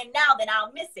don't get in now, then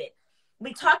I'll miss it.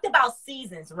 We talked about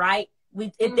seasons, right?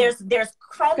 Mm. There's Girl,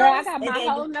 I chronos got and my then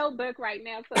whole notebook right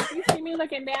now. So if you see me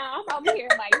looking down, I'm over here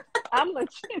like I'm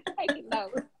legit taking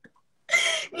notes.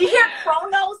 you hear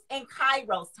chronos and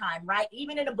kairos time, right?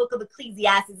 Even in the book of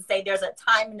Ecclesiastes, it say there's a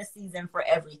time and a season for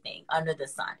everything under the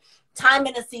sun. Time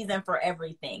and a season for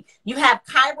everything. You have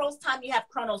kairos time, you have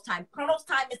chronos time. Chronos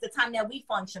time is the time that we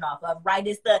function off of, right?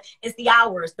 It's the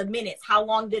hours, the minutes. How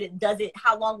long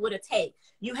how long would it take?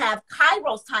 You have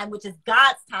kairos time, which is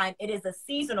God's time. It is a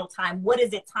seasonal time. What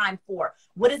is it time for?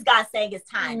 What is God saying is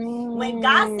time? When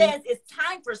God Mm. says it's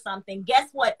time for something, guess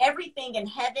what? Everything in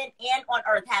heaven and on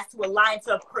earth has to align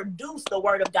to produce the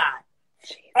word of God.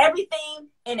 Everything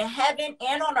in heaven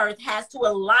and on earth has to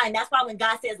align. That's why when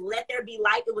God says, let there be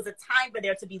light, it was a time for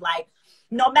there to be light.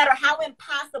 No matter how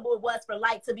impossible it was for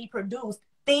light to be produced,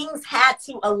 things had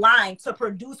to align to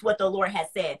produce what the Lord has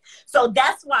said. So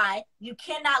that's why you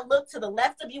cannot look to the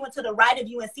left of you and to the right of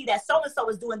you and see that so-and-so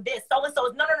is doing this. So-and-so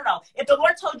is, no. If the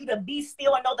Lord told you to be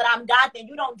still and know that I'm God, then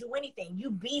you don't do anything.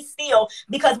 You be still,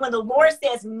 because when the Lord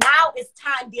says now it's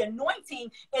time, the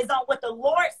anointing is on what the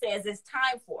Lord says it's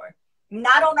time for,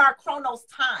 not on our chronos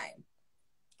time.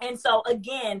 And so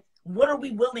again, what are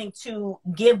we willing to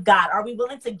give God? Are we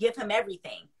willing to give him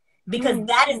everything? Because Mm.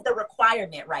 that is the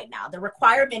requirement right now. The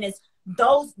requirement is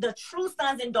the true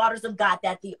sons and daughters of God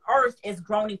that the earth is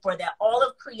groaning for, that all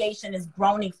of creation is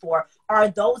groaning for, are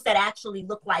those that actually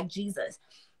look like Jesus.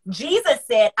 Jesus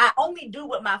said, I only do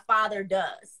what my Father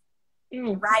does,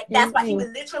 Mm. right? That's why he Mm. was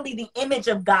literally the image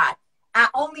of God. I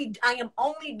am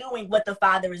only doing what the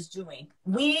Father is doing.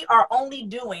 We are only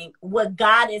doing what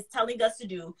God is telling us to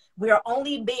do. We are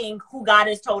only being who God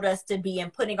has told us to be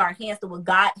and putting our hands to what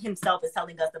God himself is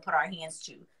telling us to put our hands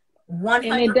to.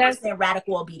 And it does 100%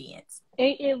 radical obedience.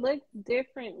 it looks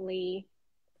differently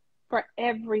for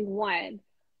everyone.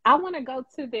 I want to go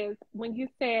to this when you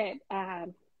said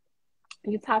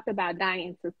you talked about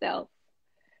dying to self.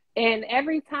 And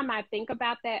every time I think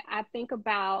about that, I think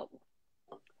about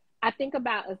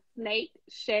a snake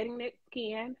shedding its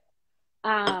skin.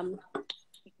 Um,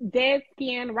 Dead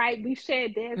skin, right? We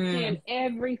shed dead skin Mm,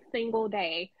 every single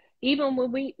day. Even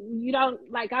when you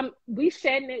don't like, we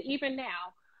shedding it even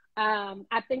now.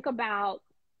 I think about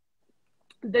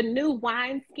the new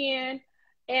wineskin.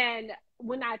 And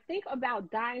when I think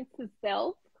about dying to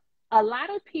self, a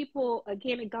lot of people,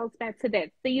 again, it goes back to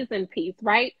that season piece,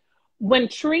 right? when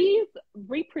trees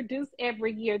reproduce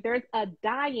every year, there's a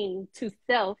dying to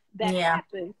self that Yeah,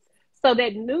 happens so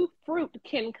that new fruit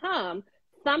can come.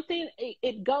 Something,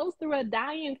 it goes through a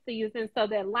dying season so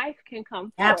that life can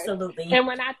come forth. absolutely. And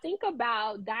when I think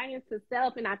about dying to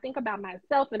self and I think about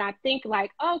myself and I think like,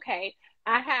 okay,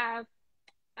 I have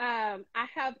I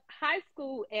have high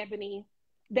school Ebony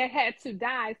that had to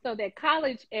die so that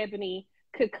college Ebony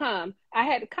could come. I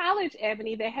had college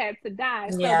Ebony that had to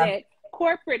die so Yeah. that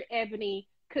corporate Ebony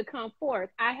could come forth.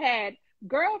 I had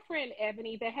girlfriend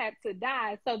Ebony that had to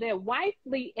die so that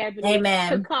wifely Ebony could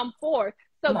Amen. come forth.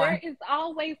 So Come there on. is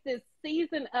always this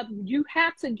season of you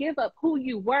have to give up who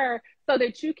you were so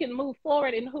that you can move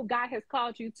forward in who God has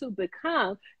called you to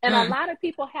become. And a Mm. lot of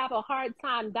people have a hard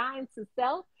time dying to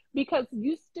self because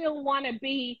you still want to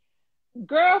be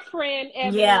girlfriend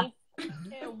Yeah. Ebony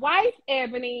and wife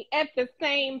Ebony at the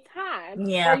same time, or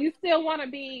Yeah. you still want to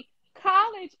be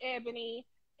college Ebony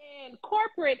and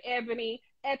corporate Ebony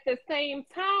at the same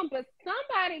time, but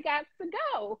somebody got to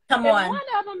go. Come And one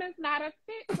on. of them is not a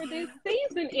fit for this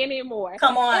season anymore.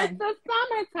 Come It's on. the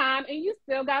summertime and you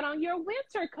still got on your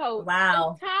winter coat. It's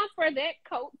Wow. time for that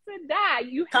coat to die.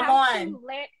 You Come have on. to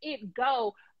let it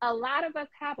go. A lot of us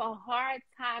have a hard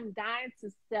time dying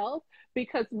to self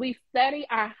because we study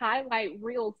our highlight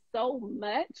reel so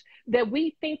much that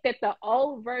we think that the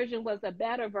old version was a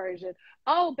better version.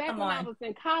 Oh, back Come when I on. was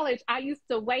in college, I used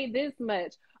to weigh this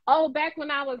much. Oh, back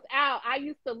when I was out, I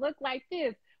used to look like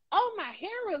this. Oh, my hair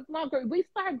was longer. We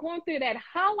start going through that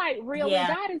highlight reel, and Yeah.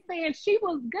 God is saying she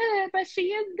was good, but she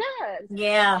is good.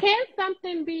 Yeah. Can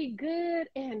something be good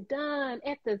and done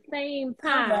at the same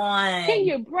Come time? Can on.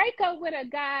 you break up with a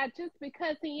guy just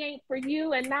because he ain't for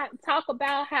you and not talk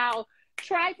about how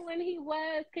trifling he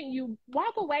was? Can you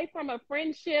walk away from a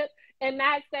friendship and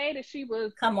not say that she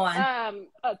was Come on.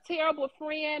 a terrible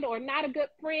friend or not a good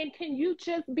friend? Can you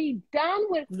just be done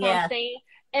with Yeah. something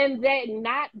and that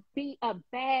not be a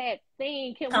bad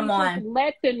thing? Can we Come just on.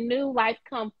 let the new life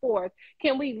come forth?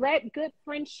 Can we let good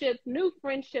friendships, new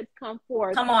friendships come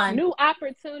forth, Come on. new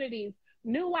opportunities,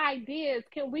 new ideas?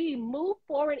 Can we move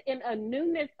forward in a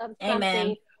newness of something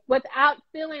Amen. without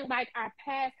feeling like our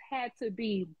past had to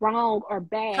be wrong or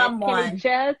bad? Come Can it on.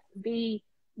 just be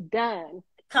done?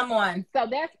 Come on. So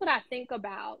that's what I think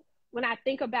about when I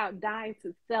think about dying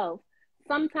to self.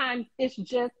 Sometimes it's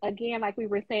just, again, like we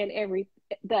were saying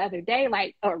the other day,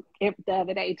 like, or the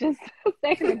other day, just a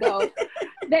second ago,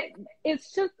 that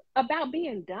it's just about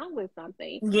being done with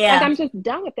something. Like Yeah. I'm just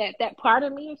done with that. That part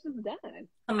of me is just done.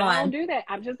 Come I don't on. do that.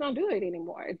 I just don't do it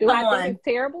anymore. Do Come I think on. it's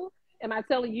terrible? Am I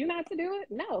telling you not to do it?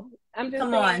 No. I'm just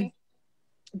Come saying on.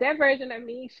 that version of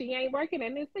me, she ain't working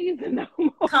in this season no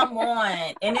more. Come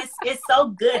on. And it's so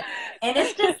good. And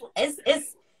it's just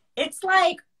it's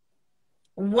like,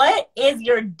 what is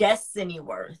your destiny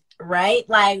worth? Right?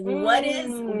 Like what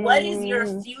is your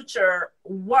Mm, future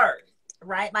worth?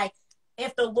 Right? Like,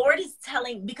 if the Lord is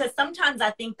telling, because sometimes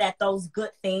I think that those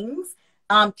good things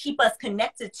keep us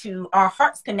connected to our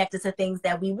hearts, connected to things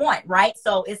that we want, right?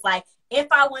 So it's like, if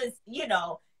I was,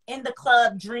 in the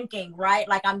club drinking, right?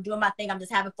 Like, I'm doing my thing, I'm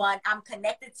just having fun. I'm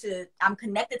connected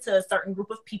to a certain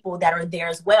group of people that are there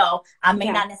as well. I may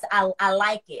yeah, not necessarily, I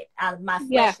like it. My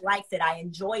yeah, flesh likes it. I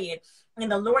enjoy it.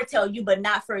 And the Lord tell you, but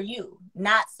not for you,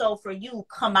 not so for you.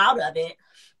 Come out of it.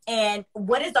 And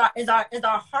what is our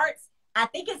hearts? I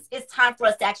think it's time for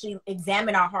us to actually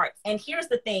examine our hearts. And here's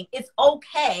the thing: it's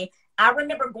okay. I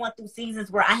remember going through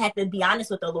seasons where I had to be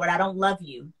honest with the Lord. I don't love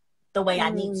you the way I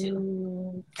need to,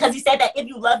 mm, because He said that if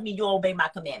you love me, you'll obey my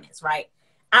commandments. Right?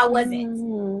 I wasn't.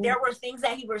 mm, There were things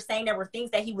that He was saying. There were things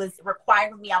that He was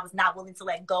requiring of me. I was not willing to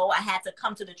let go. I had to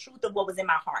come to the truth of what was in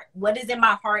my heart. What is in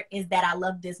my heart is that I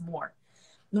love this more.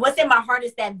 What's in my heart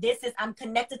is that I'm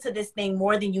connected to this thing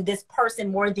more than you, this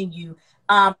person more than you.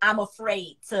 I'm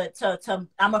afraid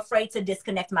I'm afraid to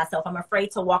disconnect myself. I'm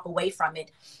afraid to walk away from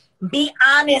it. Be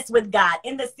honest with God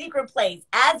in the secret place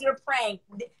as you're praying.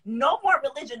 No more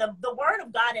religion. The word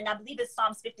of God, and I believe it's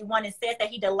Psalms 51, it says that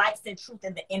He delights in truth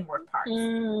in the inward parts.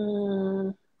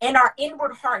 mm. In our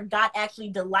inward heart, God actually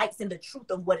delights in the truth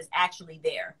of what is actually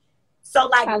there. So,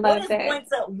 like, I love that.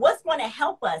 what's going to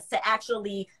help us to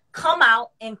actually come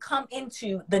out and come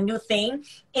into the new thing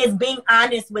is being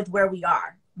honest with where we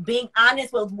are, being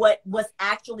honest with what's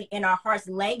actually in our hearts,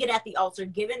 laying it at the altar,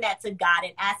 giving that to God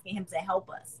and asking Him to help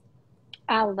us.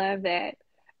 I love that.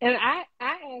 And I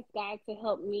ask God to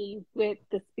help me with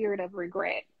the spirit of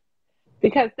regret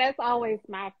because that's always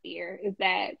my fear is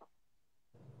that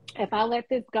if I let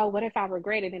this go, what if I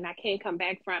regret it and I can't come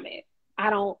back from it? I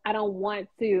don't want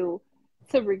to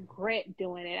regret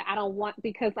doing it. I don't want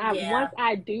because I Yeah. once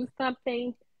I do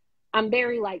something, I'm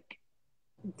very like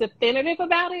definitive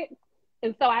about it.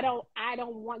 And so I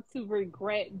don't want to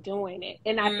regret doing it.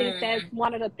 And I think that's Mm.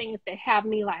 one of the things that have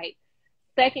me like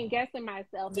second guessing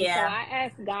myself. And so Yeah. I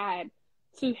ask God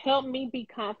to help me be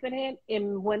confident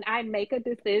in when I make a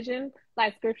decision,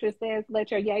 like scripture says, let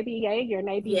your yea be yea, your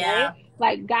nay be nay. Yeah.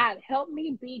 Like, God, help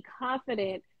me be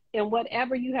confident in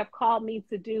whatever you have called me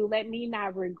to do. Let me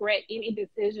not regret any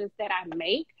decisions that I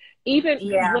make, even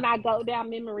Yeah. when I go down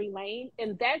memory lane.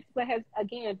 And that's what has,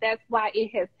 again, that's why it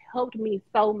has helped me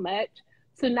so much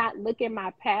to not look at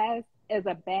my past as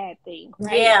a bad thing,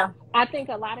 right? Yeah. I think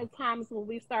a lot of times when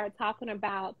we start talking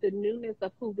about the newness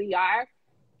of who we are,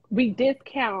 we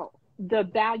discount the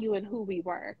value in who we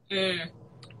were. Mm.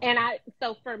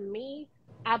 So for me,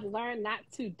 I've learned not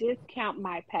to discount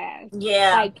my past.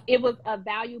 Yeah. Like, it was a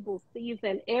valuable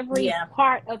season. Every Yeah.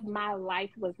 part of my life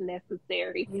was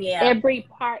necessary. Yeah. Every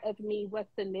part of me was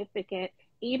significant.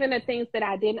 Even the things that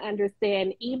I didn't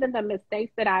understand, even the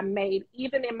mistakes that I made,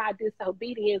 even in my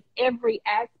disobedience, every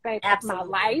aspect of my Absolutely.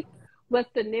 life was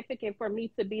significant for me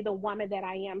to be the woman that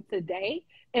I am today.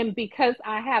 And because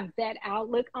I have that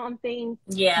outlook on things,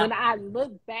 Yeah. when I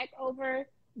look back over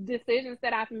decisions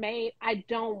that I've made, I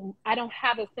don't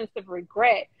have a sense of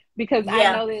regret, because I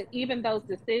Yeah. know that even those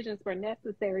decisions were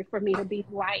necessary for me to be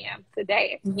who I am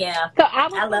today. Yeah. So I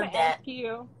was I going love to ask that.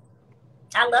 you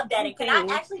I love that. two And can I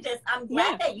things. actually just, I'm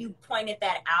glad Yeah. that you pointed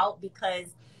that out,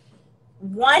 because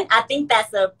one, I think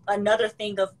that's another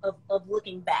thing of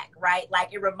looking back, right?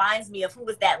 Like, it reminds me of, who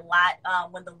was that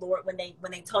Lot, when the Lord, when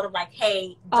they told him, like,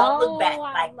 hey, don't look Oh, back,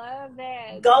 I like, love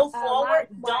that. go forward,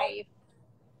 Lot's wife.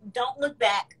 don't look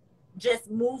back, just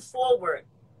move forward.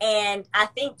 And I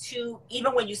think too,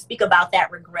 even when you speak about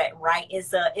that regret, right,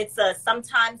 it's a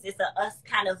sometimes it's a us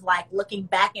kind of like looking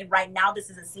back, and right now this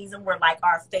is a season where like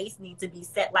our face needs to be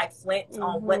set like flint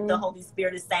on what the Mhm. Holy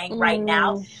Spirit is saying right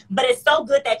now. Mm. But it's so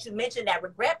good that you mentioned that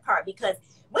regret part, because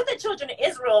with the children of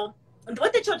Israel,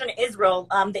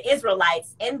 the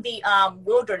Israelites in the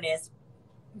wilderness,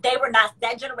 they were not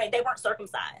that generation, they weren't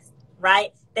circumcised,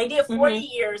 right? They did 40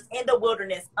 Mhm. years in the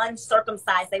wilderness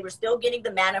uncircumcised. They were still getting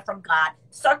the manna from God.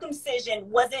 Circumcision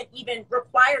wasn't even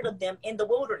required of them in the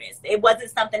wilderness. It wasn't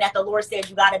something that the Lord said,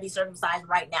 you got to be circumcised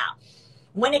right now.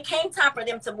 When it came time for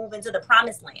them to move into the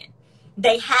promised land,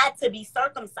 they had to be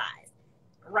circumcised,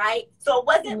 right? So it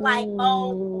wasn't like,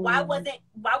 oh, Mm. why weren't they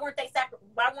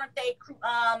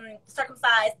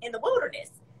circumcised in the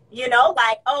wilderness? You know,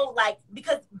 like, oh, like,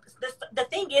 because the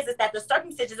thing is that the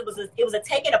circumcision, it was a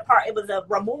taking apart, it was a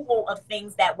removal of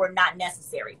things that were not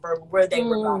necessary for where they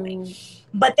were going. Mm.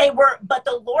 But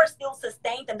the Lord still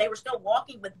sustained them. They were still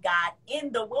walking with God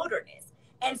in the wilderness.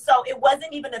 And so it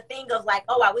wasn't even a thing of like,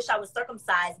 oh, I wish I was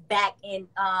circumcised back in,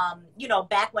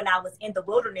 back when I was in the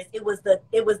wilderness. It was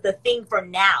the thing for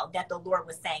now that the Lord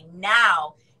was saying,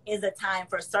 now is a time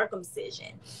for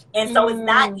circumcision. And so it's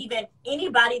not Mm. even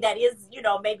anybody that is,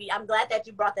 maybe, I'm glad that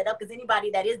you brought that up, because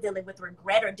anybody that is dealing with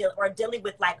regret, or dealing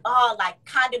with like, oh, like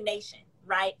condemnation,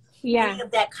 right? Yeah. Any of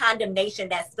that condemnation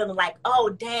that's feeling like, oh,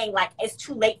 dang, like it's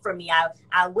too late for me.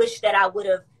 I wish that I would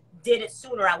have did it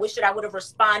sooner. I wish that I would have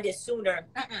responded sooner.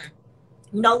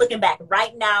 No looking back.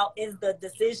 Right now is the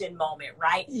decision moment,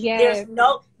 right? there's Yes.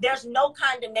 no there's no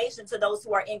condemnation to those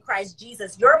who are in Christ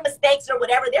Jesus. Your mistakes or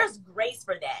whatever, there's grace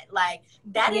for that. Like,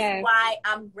 that is Yes. why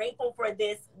I'm grateful for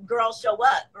this Girl Show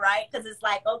Up, right? Because it's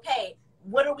like, okay,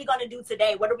 what are we going to do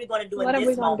today? What are we going to do in What are we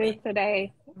this going to do moment?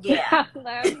 today? Yeah. I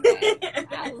love that.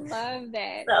 I love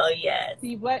that. So yes.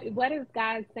 See, what is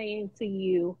God saying to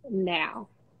you now?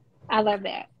 I love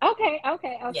that. Okay,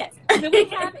 okay, okay. Yes. Do we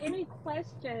have any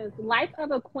questions? Life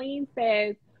of a Queen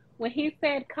says, when he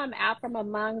said, come out from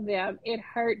among them, it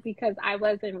hurt because I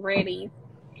wasn't ready.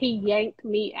 He yanked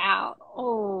me out.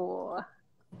 Oh,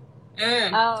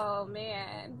 Mm, oh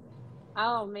man.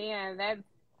 Oh man. That's,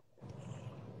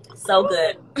 so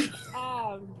good.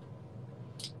 whew.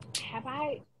 Have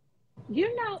I,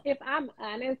 if I'm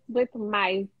honest with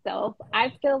myself,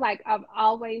 I feel like I've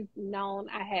always known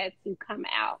I had to come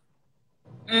out.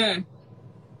 Mm,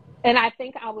 And I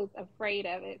think I was afraid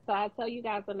of it. So I'll tell you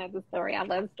guys another story. I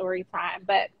love story time.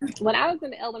 But when I was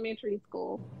in elementary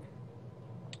school,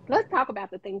 let's talk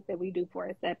about the things that we do for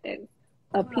acceptance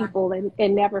of people,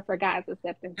 and never for God's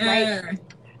acceptance, right? mm,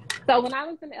 So when I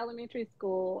was in elementary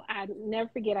school, I never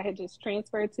forget, I had just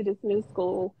transferred to this new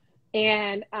school.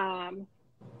 And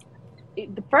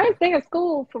the first day of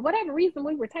school, for whatever reason,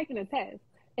 we were taking a test.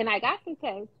 And I got the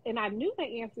test, and I knew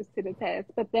the answers to the test,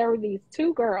 but there were these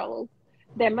two girls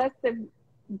that must have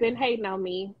been hating on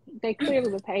me. They clearly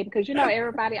was hating, because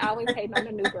everybody always hating on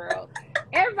the new girl.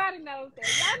 Everybody knows that.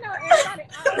 Y'all know everybody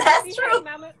always that's be true. hating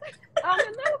on the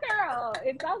new girl.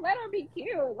 And don't let her be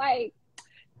cute. Like,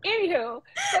 Anywho,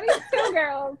 so these two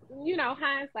girls, you know,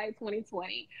 hindsight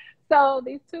 2020. So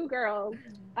these two girls,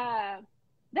 uh,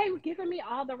 they were giving me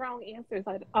all the wrong answers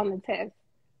on the test.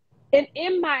 And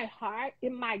in my heart,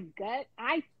 in my gut,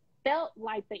 I felt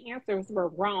like the answers were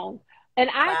wrong. And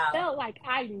I Wow. felt like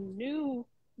I knew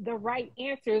the right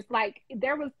answers. Like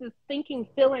there was this thinking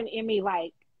feeling in me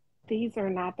like, these are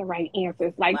not the right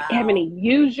answers. Like, Wow. Ebony,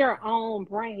 use your own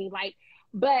brain. Like,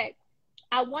 but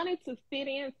I wanted to fit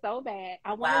in so bad.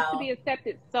 I wanted to Wow. be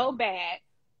accepted so bad.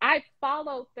 I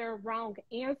followed their wrong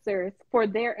answers for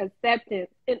their acceptance.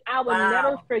 And I would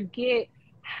never Wow. forget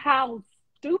how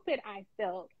stupid I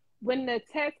felt when the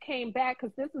test came back,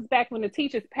 because this is back when the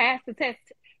teachers passed the test,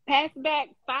 pass back,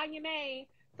 find your name.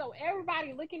 So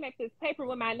everybody looking at this paper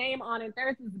with my name on it,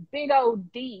 there's this big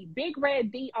old D, big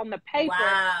red D on the paper.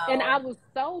 And I Wow. was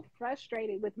so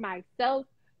frustrated with myself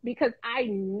because I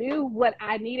knew what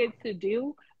I needed to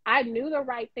do. I knew the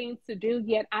right thing to do,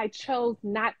 yet I chose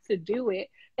not to do it.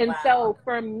 And Wow. so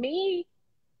for me,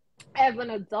 as an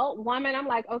adult woman, I'm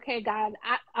like, okay, God,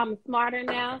 I'm smarter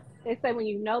now. They say when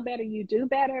you know better, you do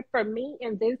better. For me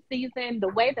in this season, the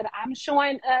way that I'm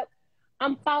showing up,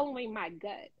 I'm following my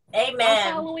gut. I'm Amen.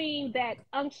 following that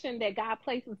unction that God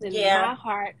places in Yeah. my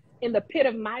heart, in the pit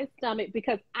of my stomach,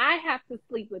 because I have to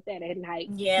sleep with that at night.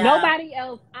 Yeah. Nobody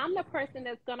else. I'm the person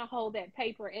that's going to hold that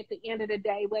paper at the end of the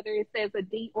day, whether it says a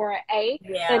D or an A.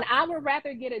 Yeah. And I would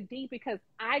rather get a D because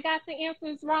I got the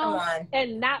answers Come wrong on.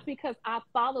 and not because I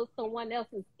followed someone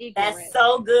else's That's ignorance.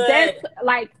 so That's good.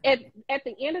 like at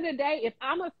the end of the day, if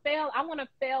I'm a fail, I want to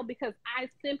fail because I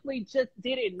simply just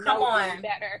didn't Come know any on.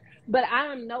 better. But I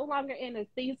am no longer in a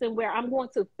season where I'm going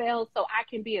to fail so I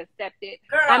can be accepted.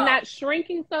 I'm Girl. not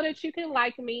shrinking so that you can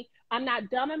like me. I'm not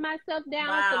dumbing myself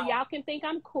down so Wow. y'all can think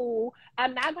I'm cool.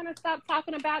 I'm not going to stop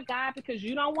talking about God because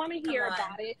you don't want to Come hear on.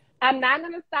 about it. I'm not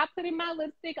going to stop putting my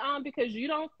lipstick on because you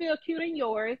don't feel cute in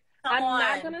yours. Come I'm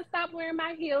not on. going to stop wearing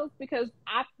my heels because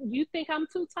you think I'm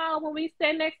too tall when we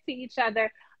stand next to each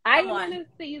other. I Come am in on. a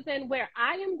season where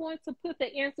I am going to put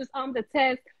the answers on the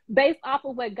test based off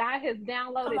of what God has Come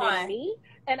downloaded in on. me.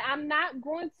 And I'm not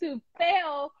going to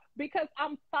fail because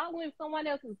I'm following someone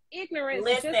else's ignorance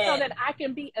just so that Listen. I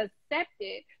can be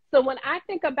accepted. So when I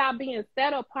think about being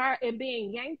set apart and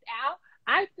being yanked out,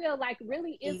 I feel like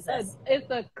really Jesus. it's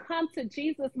a come to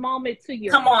Jesus moment to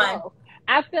Come on. yourself.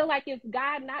 I feel like it's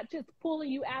God not just pulling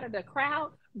you out of the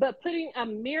crowd, but putting a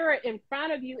mirror in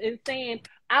front of you and saying,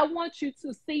 I want you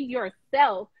to see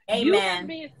yourself. You have Amen.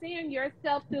 been seeing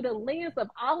yourself through the lens of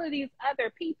all of these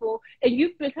other people, and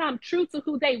you've become true to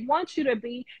who they want you to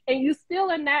be, and you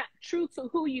still are not true to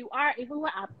who you are and who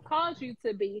I've called you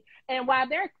to be. And while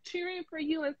they're cheering for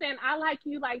you and saying, I like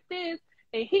you like this,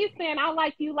 and he's saying, I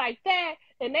like you like that,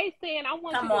 and they saying, I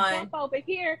want you Come to jump on. over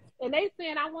here, and they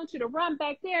saying, I want you to run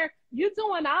back there. You're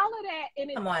doing all of that, and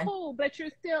it's Come on. cool, but you're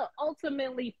still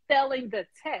ultimately failing the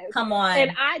test. Come And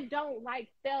on. I don't like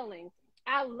failing.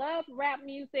 I love rap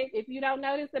music. If you don't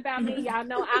know this about me, y'all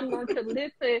know I'm going to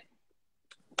listen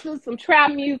to some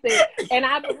trap music. And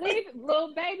I believe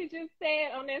Lil Baby just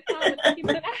said on that song with Nicki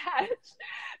Minaj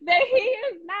that he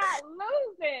is not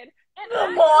losing. And Come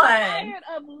I am on. tired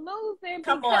of losing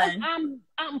Come because on.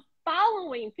 I'm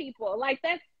following people. Like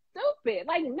that's stupid.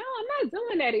 Like, no, I'm not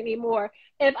doing that anymore.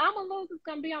 If I'm a loser, it's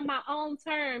gonna be on my own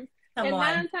terms. Come And on.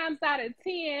 9 times out of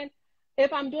 10,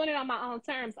 if I'm doing it on my own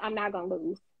terms, I'm not gonna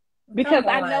lose. Because Come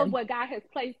I know on. what God has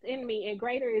placed in me, and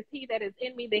greater is He that is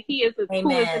in me than He is who is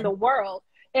in the Amen. world.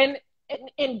 And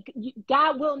and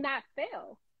God will not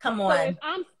fail. Come So if on.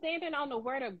 I'm standing on the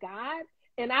word of God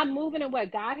and I'm moving in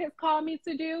what God has called me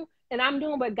to do and I'm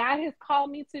doing what God has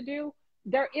called me to do,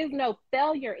 there is no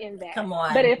failure in that. Come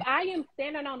But on. if I am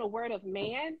standing on the word of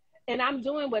man and I'm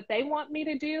doing what they want me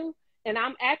to do and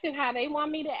I'm acting how they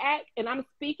want me to act and I'm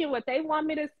speaking what they want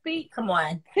me to speak, Come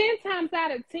on. 10 times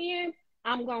out of 10,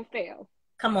 I'm going to fail.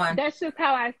 Come on. That's just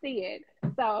how I see it.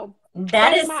 So That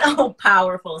that's is my so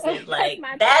powerful, sis. that's Like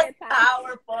my that's TED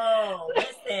talk. powerful.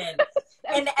 Listen.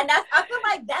 And that's I feel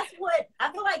like that's what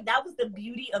I feel like that was the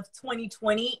beauty of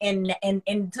 2020 and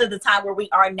into the time where we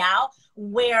are now,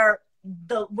 where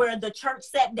the church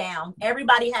sat down,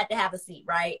 everybody had to have a seat,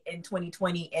 right? In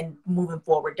 2020 and moving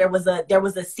forward. There was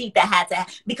a seat that had to,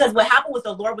 because what happened was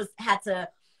the Lord had to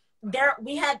there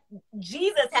we had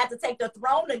Jesus had to take the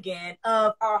throne again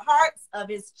of our hearts, of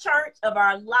his church, of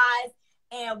our lives.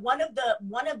 And one of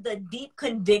the deep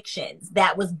convictions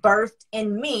that was birthed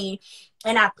in me,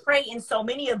 and I pray in so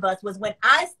many of us, was when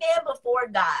I stand before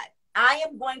God, I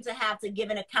am going to have to give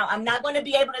an account. I'm not going to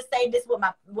be able to say this with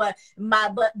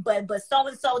but so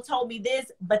and so told me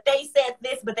this, but they said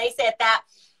this, but they said that.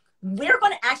 we're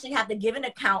going to actually have to give an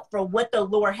account for what the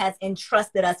Lord has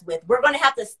entrusted us with. We're going to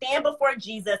have to stand before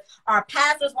Jesus. Our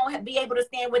pastors won't be able to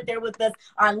stand there with us.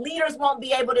 Our leaders won't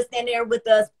be able to stand there with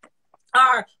us.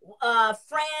 Our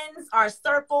friends, our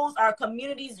circles, our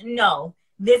communities. No,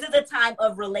 this is a time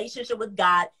of relationship with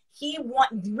God.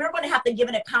 We're going to have to give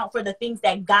an account for the things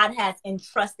that God has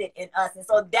entrusted in us. And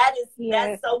so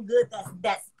that's so good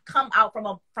that's come out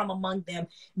from among them.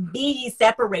 Be ye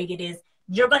separated is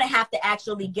you're going to have to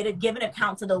actually give an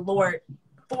account to the Lord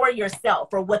for yourself,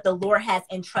 for what the Lord has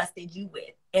entrusted you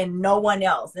with. And no one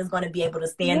else is going to be able to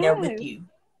stand there with you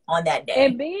on that day.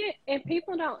 And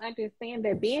people don't understand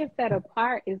that being set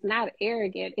apart is not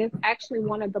arrogant. It's actually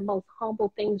one of the most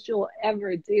humble things you'll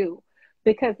ever do,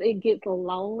 because it gets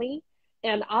lonely,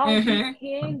 and all you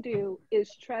can do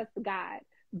is trust God.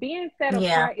 Being set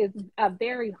apart is a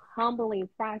very humbling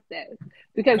process,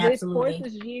 because it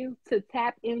forces you to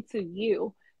tap into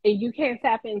you, and you can't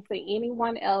tap into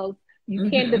anyone else. You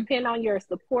can't depend on your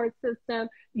support system.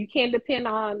 You can't depend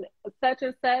on such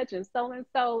and such and so and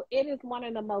so. It is one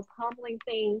of the most humbling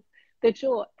things that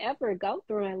you'll ever go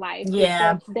through in life.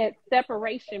 Yeah. That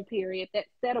separation period, that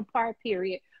set apart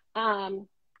period.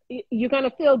 You're going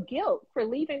to feel guilt for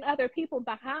leaving other people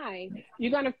behind.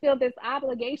 You're going to feel this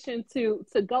obligation to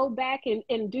go back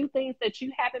and do things that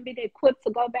you haven't been equipped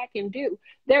to go back and do.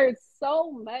 There is so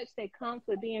much that comes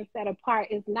with being set apart.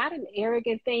 It's not an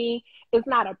arrogant thing. It's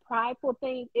not a prideful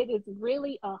thing. It is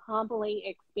really a humbling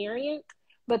experience,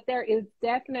 but there is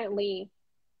definitely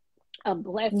a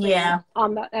blessing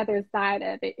on the other side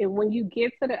of it. And when you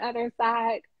get to the other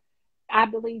side, I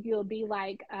believe you'll be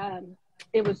like,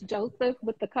 it was Joseph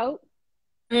with the coat.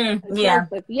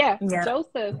 Joseph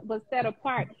was set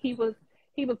apart. He was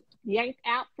yanked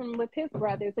out from with his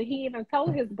brothers, and he even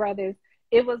told his brothers,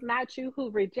 it was not you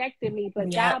who rejected me,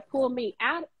 but God pulled me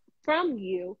out from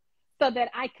you so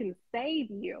that I can save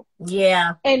you.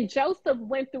 And Joseph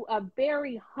went through a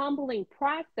very humbling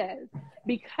process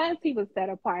because he was set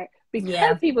apart,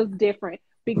 because he was different,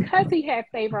 because he had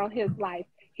favor on his life.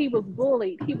 He was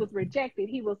bullied. He was rejected.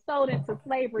 He was sold into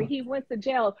slavery. He went to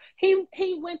jail. He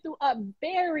went through a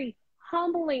very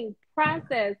humbling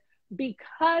process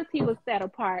because he was set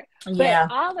apart.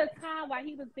 But all the time while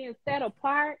he was being set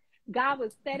apart, God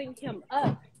was setting him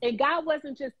up. And God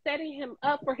wasn't just setting him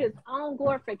up for his own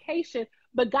glorification,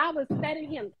 but God was setting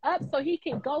him up so he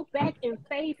can go back and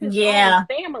save his own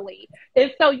family.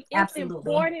 And so it's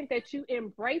important that you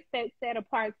embrace that set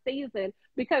apart season,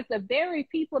 because the very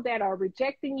people that are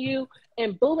rejecting you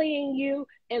and bullying you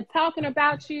and talking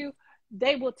about you,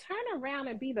 they will turn around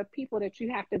and be the people that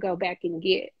you have to go back and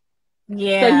get. So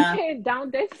you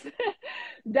don't discount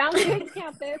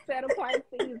that set apart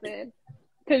season,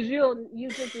 because you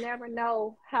just never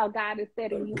know how God is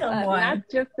setting you up,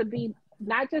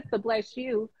 not just to bless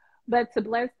you, but to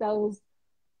bless those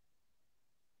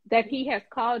that He has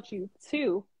called you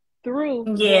to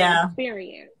through your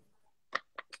experience.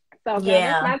 So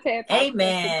that's my TED Talk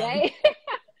today.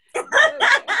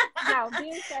 No,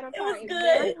 being set apart is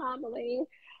very humbling.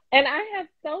 And I have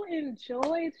so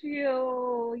enjoyed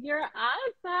you. You're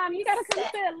awesome. You got to come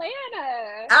to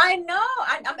Atlanta. I know.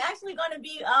 I'm actually going to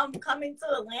be coming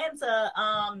to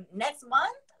Atlanta next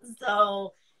month.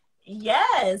 So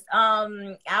yes,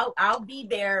 I'll be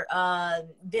there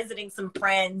visiting some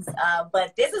friends.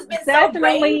 But this has been so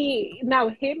great. No,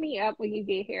 hit me up when you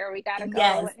get here. We got to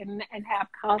go and have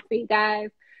coffee, guys.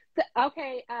 So,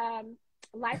 okay.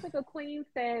 Life of a Queen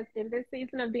says, in this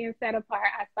season of being set apart,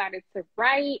 I started to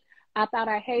write. I thought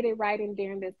I hated writing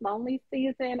during this lonely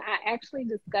season. I actually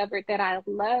discovered that I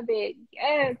love it.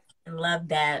 Yes. I love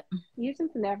that. You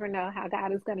just never know how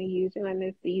God is going to use you in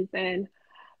this season.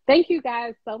 Thank you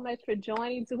guys so much for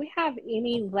joining. Do we have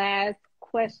any last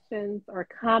questions or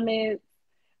comments?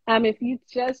 If you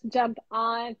just jumped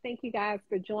on, thank you guys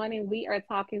for joining. We are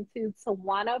talking to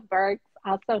Tawana Burks,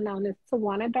 also known as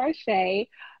Tawana Darche.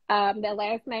 That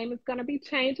last name is going to be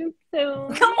changing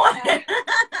soon. Come on.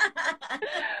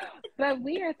 But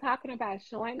we are talking about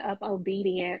showing up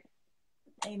obedient.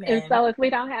 Amen. And so if we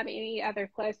don't have any other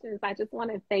questions, I just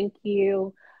want to thank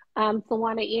you.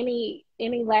 Tawana,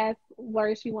 any last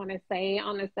words you want to say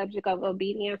on the subject of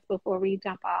obedience before we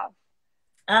jump off?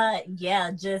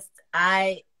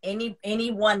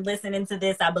 Anyone listening to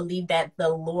this, I believe that the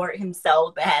Lord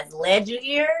Himself has led you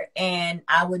here. And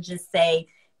I would just say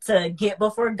to get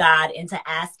before God and to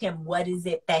ask Him, what is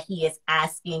it that He is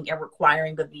asking and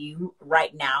requiring of you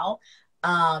right now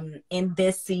in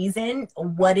this season?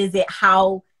 What is it?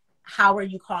 How are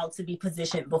you called to be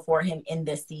positioned before Him in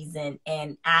this season?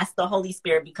 And ask the Holy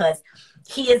Spirit, because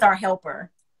He is our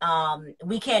helper.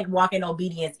 we can't walk in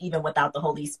obedience even without the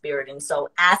Holy Spirit. And so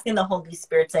asking the Holy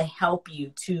Spirit to help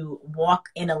you to walk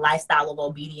in a lifestyle of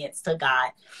obedience to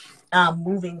God,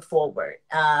 moving forward,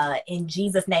 in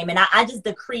Jesus' name. And I just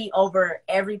decree over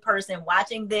every person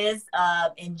watching this,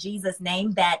 in Jesus'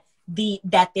 name, that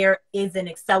there is an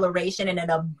acceleration and an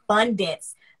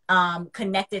abundance,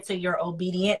 connected to your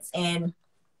obedience, and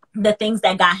the things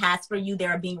that God has for you, they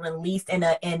are being released in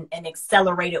an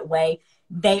accelerated way.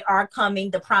 They are coming.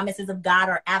 The promises of God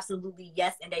are absolutely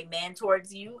yes and amen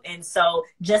towards you. And so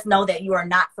just know that you are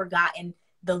not forgotten.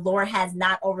 The Lord has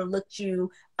not overlooked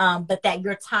you, but that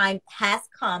your time has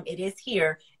come. It is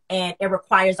here. And it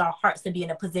requires our hearts to be in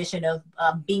a position of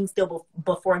being still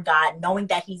before God, knowing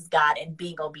that He's God, and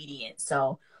being obedient.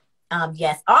 So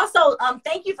yes. Also,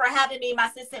 thank you for having me. My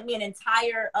sis sent me an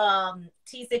entire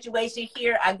tea situation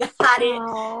here. I got it.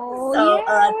 Oh, So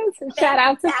yes. Shout thank you,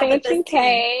 out to Tabitha's Fanchon tea.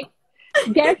 K.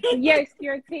 Yes, yes,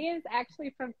 your tea is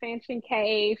actually from Fanchon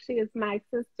K. She is my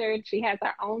sister. She has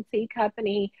her own tea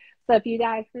company. So if you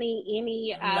guys need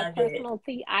any Love it. personal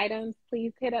tea items,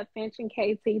 please hit up Fanchon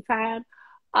K Tea Time.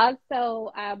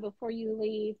 Also, before you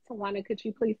leave, Tawana, could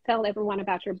you please tell everyone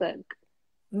about your book?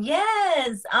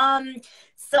 Yes.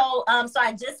 So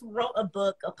I just wrote a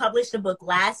book, published a book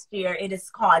last year. It is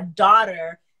called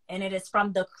Daughter, and it is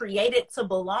from the Created to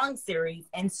Belong series.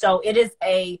 And so it is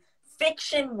a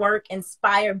fiction work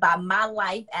inspired by my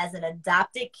life as an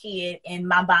adopted kid and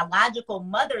my biological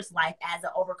mother's life as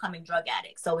an overcoming drug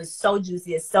addict. So it's so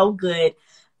juicy, it's so good.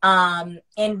 And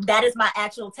that is my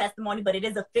actual testimony, but it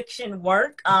is a fiction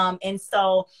work.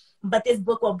 But this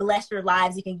book will bless your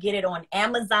lives. You can get it on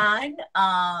Amazon.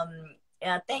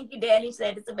 Thank you, Danny.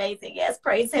 Said it's amazing. Yes,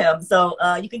 praise him. So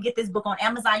you can get this book on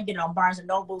Amazon. You can get it on Barnes and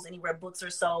Nobles, anywhere books are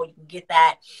sold. You can get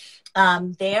that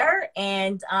there.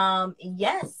 And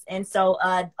yes. And so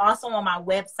also on my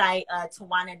website,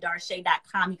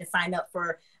 TawanaDarshay.com, you can sign up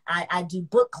for, I do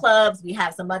book clubs. We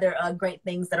have some other great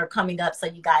things that are coming up. So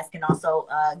you guys can also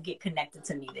get connected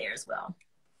to me there as well.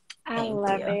 I Thank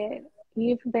love you. it.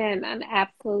 You've been an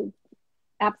absolute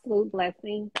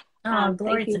blessing. Oh, Thank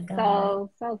glory to you God.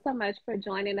 so much for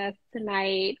joining us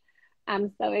tonight.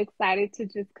 I'm so excited to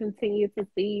just continue to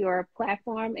see your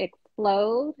platform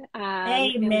explode,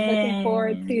 and looking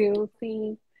forward Amen. to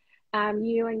seeing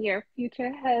you and your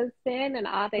future husband and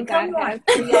all that God Come on. has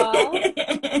for y'all.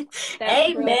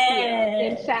 That's real cute.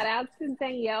 And Amen. shout out to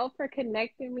Danielle for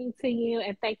connecting me to you.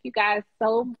 And thank you guys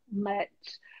so much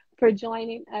for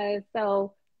joining us.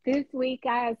 So this week,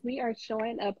 guys, we are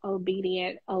showing up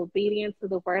obedient to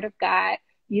the word of God.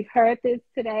 You've heard this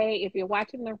today. If you're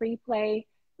watching the replay,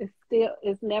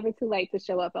 it's never too late to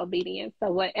show up obedient.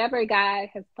 So whatever God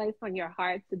has placed on your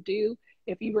heart to do,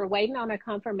 if you were waiting on a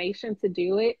confirmation to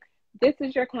do it, this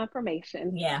is your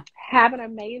confirmation. Yeah. Have an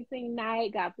amazing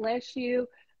night. God bless you.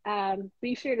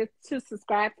 Be sure to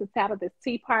subscribe to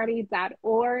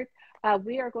Tabitha'sTeaParty.org.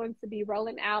 We are going to be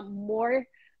rolling out more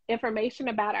information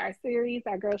about our series,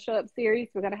 our Girl Show Up series.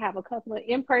 We're going to have a couple of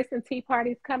in-person tea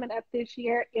parties coming up this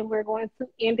year, and we're going to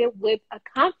end it with a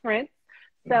conference.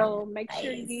 So make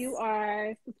sure you Nice.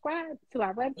 are subscribed to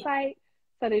our website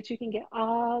so that you can get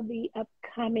all the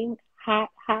upcoming hot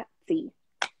tea.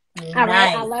 All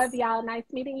right. I Nice. love y'all. Nice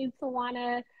meeting you,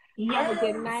 Tawana. Have a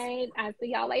good Yes. night. I'll see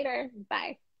y'all later.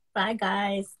 Bye. Bye,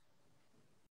 guys.